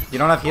 point. You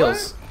don't have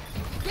heals.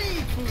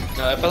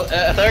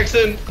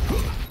 Erickson.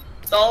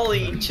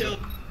 Dolly, chill.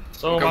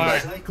 So Come am I.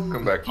 back.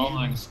 Come back. Oh,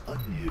 thanks.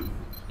 Anew.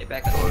 Get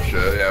back up. Oh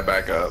shit, yeah,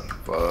 back up.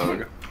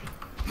 Bug.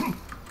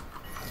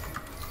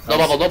 No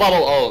bubble, no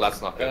bubble. Oh,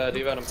 that's not good.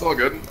 D-Venom. It's all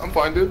good. I'm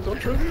fine, dude. Don't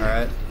trip.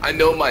 Alright. I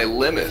know my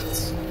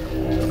limits.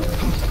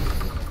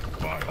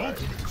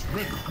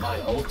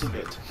 My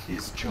ultimate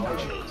is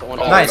charging.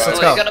 Nice, let's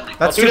go.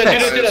 That's two Do that,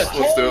 picks. do that.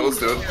 Let's do it, let's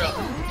do it.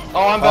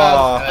 Oh, I'm bad.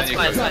 Oh. That's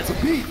fine, that's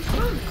fine.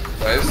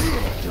 Nice.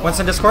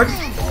 Winston Discord?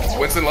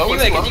 Winston low,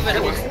 Diva, Winston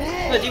get low.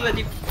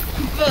 Diva.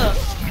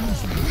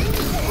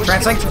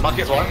 Transync?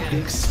 Monkey's one.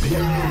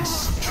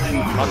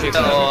 Monkey's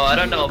Oh, I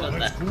don't know about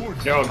that.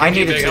 Yo, I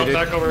needed big to, health dude.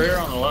 back over here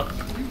on the left.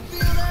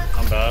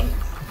 I'm bad.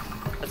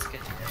 That's good.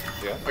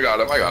 I got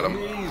him, I got him.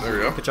 There we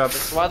go. Good job.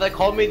 That's why they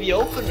called me the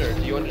opener.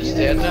 Do you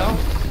understand now?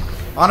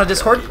 On a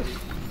Discord?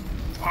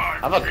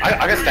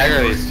 I can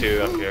stagger these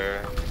two up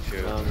here.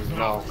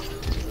 No.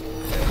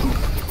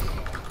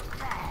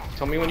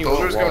 Tell me when you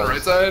Soldier's want going walls.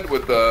 right side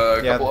with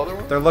a Yeah, couple other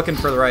ones. they're looking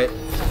for the right. No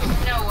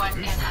one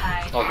can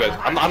hide. Oh good.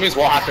 I'm using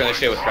wall hacker and this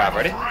shit with crap.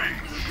 Ready?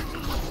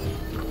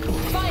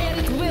 Fire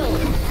at will.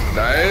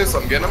 Nice,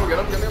 I'm getting him.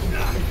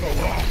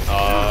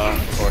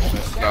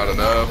 Unfortunate. Not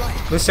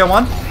enough. Lucio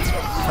 1.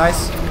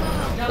 Nice.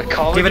 The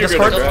comment Diva you're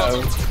Discord? gonna grab.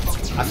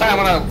 I thought I'm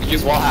gonna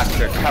use wall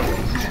hacker to cover.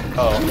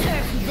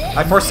 Oh.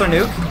 I forced their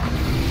nuke.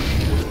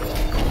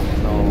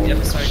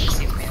 Yep, sorry, you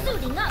see me.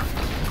 Suiting up.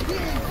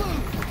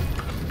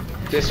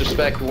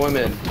 Disrespect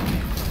women.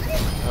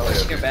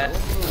 Oh, you're bad.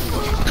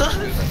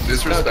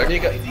 Disrespect.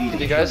 Can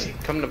you guys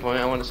come to point?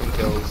 I want some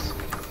kills.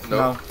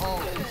 No.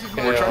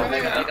 We're trying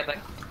to Back up.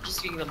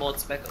 Just getting the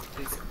molds back up,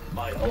 please.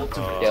 My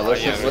ultimate. Yeah,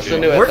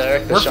 listen to it, We're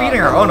Eric. feeding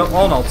our own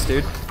ults,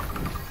 dude.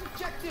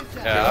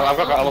 Yeah, I've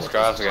got almost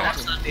grabs again.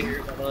 Perhaps not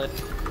bigger, but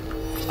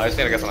I just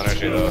need to get some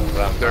energy though.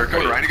 They're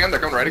coming right again.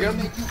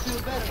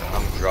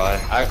 I'm dry.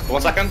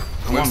 1 second.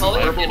 Winston oh,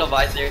 purple. get me a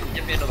visor.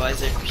 Get me a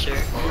visor for sure.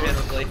 We're gonna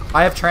play.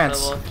 I have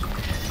trance.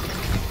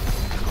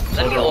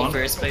 Let me ult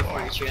first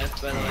before you trance,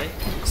 by the way.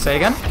 Say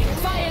again?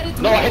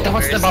 No, I hit the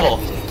one step bubble.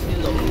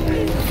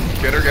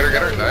 Get her.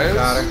 Nice.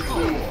 Got her.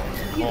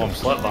 Oh, I'm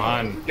slept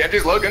behind.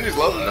 Genji's low.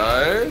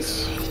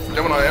 Nice.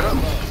 Jumping on Anna.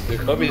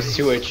 Dude, Kobe's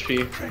 2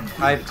 HP.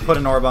 I put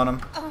an orb on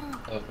him.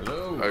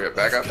 Okay,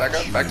 back up.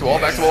 Back to wall.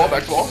 No,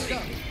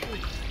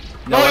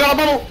 No, I got a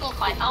bubble.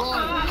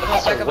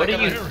 What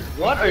are you?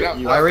 What are you?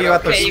 why were you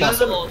at the Okay, you got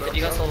spawn? some ult.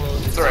 You got some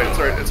ult. It's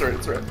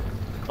alright.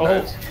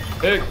 Oh,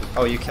 big.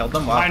 Oh, you killed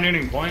them? High Wow.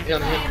 nooning point.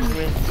 Don't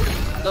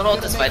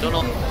ult this fight. Don't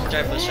ult.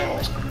 Try push.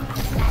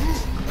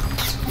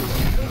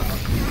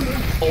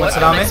 What's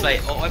it on me?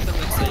 Fight. Oh, wipe the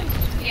next fight.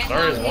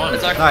 Zarya's one.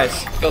 It's our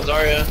Nice. Kill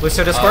Zarya.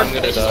 Lucio Discord? I'm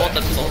gonna just die. ult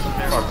them. Just ult them.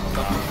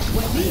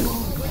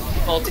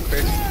 Ulting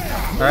first.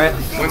 Alright.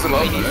 Winston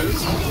low.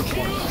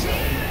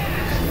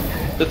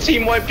 The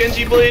team wipe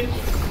Genji blade.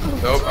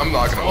 Nope, I'm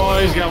not gonna. Oh,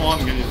 he's got one.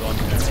 He's one.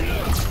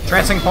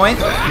 Trancing point?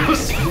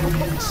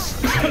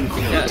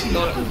 Yeah,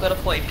 go to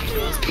point.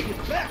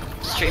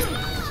 Just chase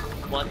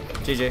one.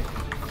 GG.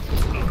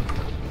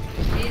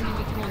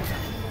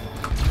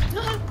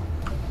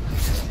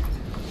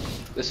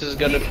 This is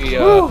gonna be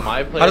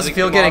my play. How does it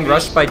feel getting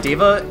rushed by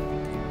D.Va?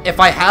 If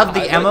I have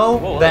the ammo,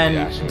 Whoa, then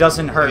yeah, it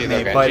doesn't hurt Maybe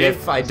me, they're but Genji.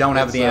 if I don't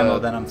have the ammo,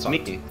 then I'm fucked.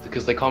 sneaky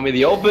because they call me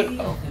the open.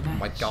 Oh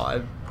my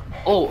god.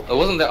 Oh, it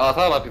wasn't there. I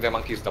thought it might be the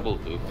monkey's double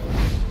loop.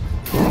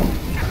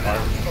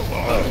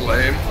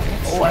 Lame.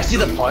 Oh, I see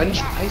the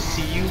punch. I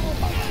see you.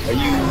 Are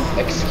you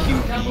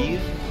XQB?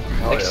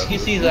 Oh, yeah.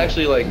 XQC is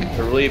actually like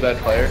a really bad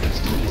player.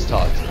 He's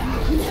taught.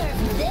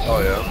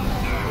 Oh yeah.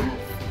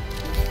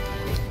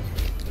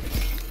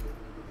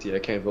 See, I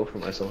can't vote for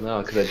myself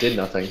now because I did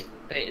nothing.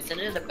 Wait, isn't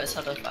it the best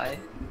out of 5?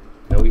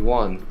 No, we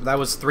won. That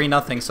was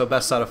 3-0, so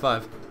best out of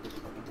 5.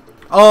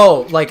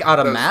 Oh, like out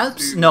of That's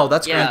maps? dude. No,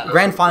 that's Yeah.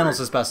 grand finals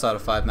is best out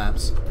of 5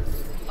 maps.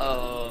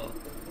 Oh.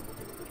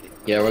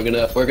 Yeah, we're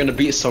gonna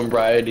beat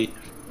Sombriety.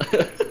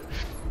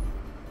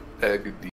 Egg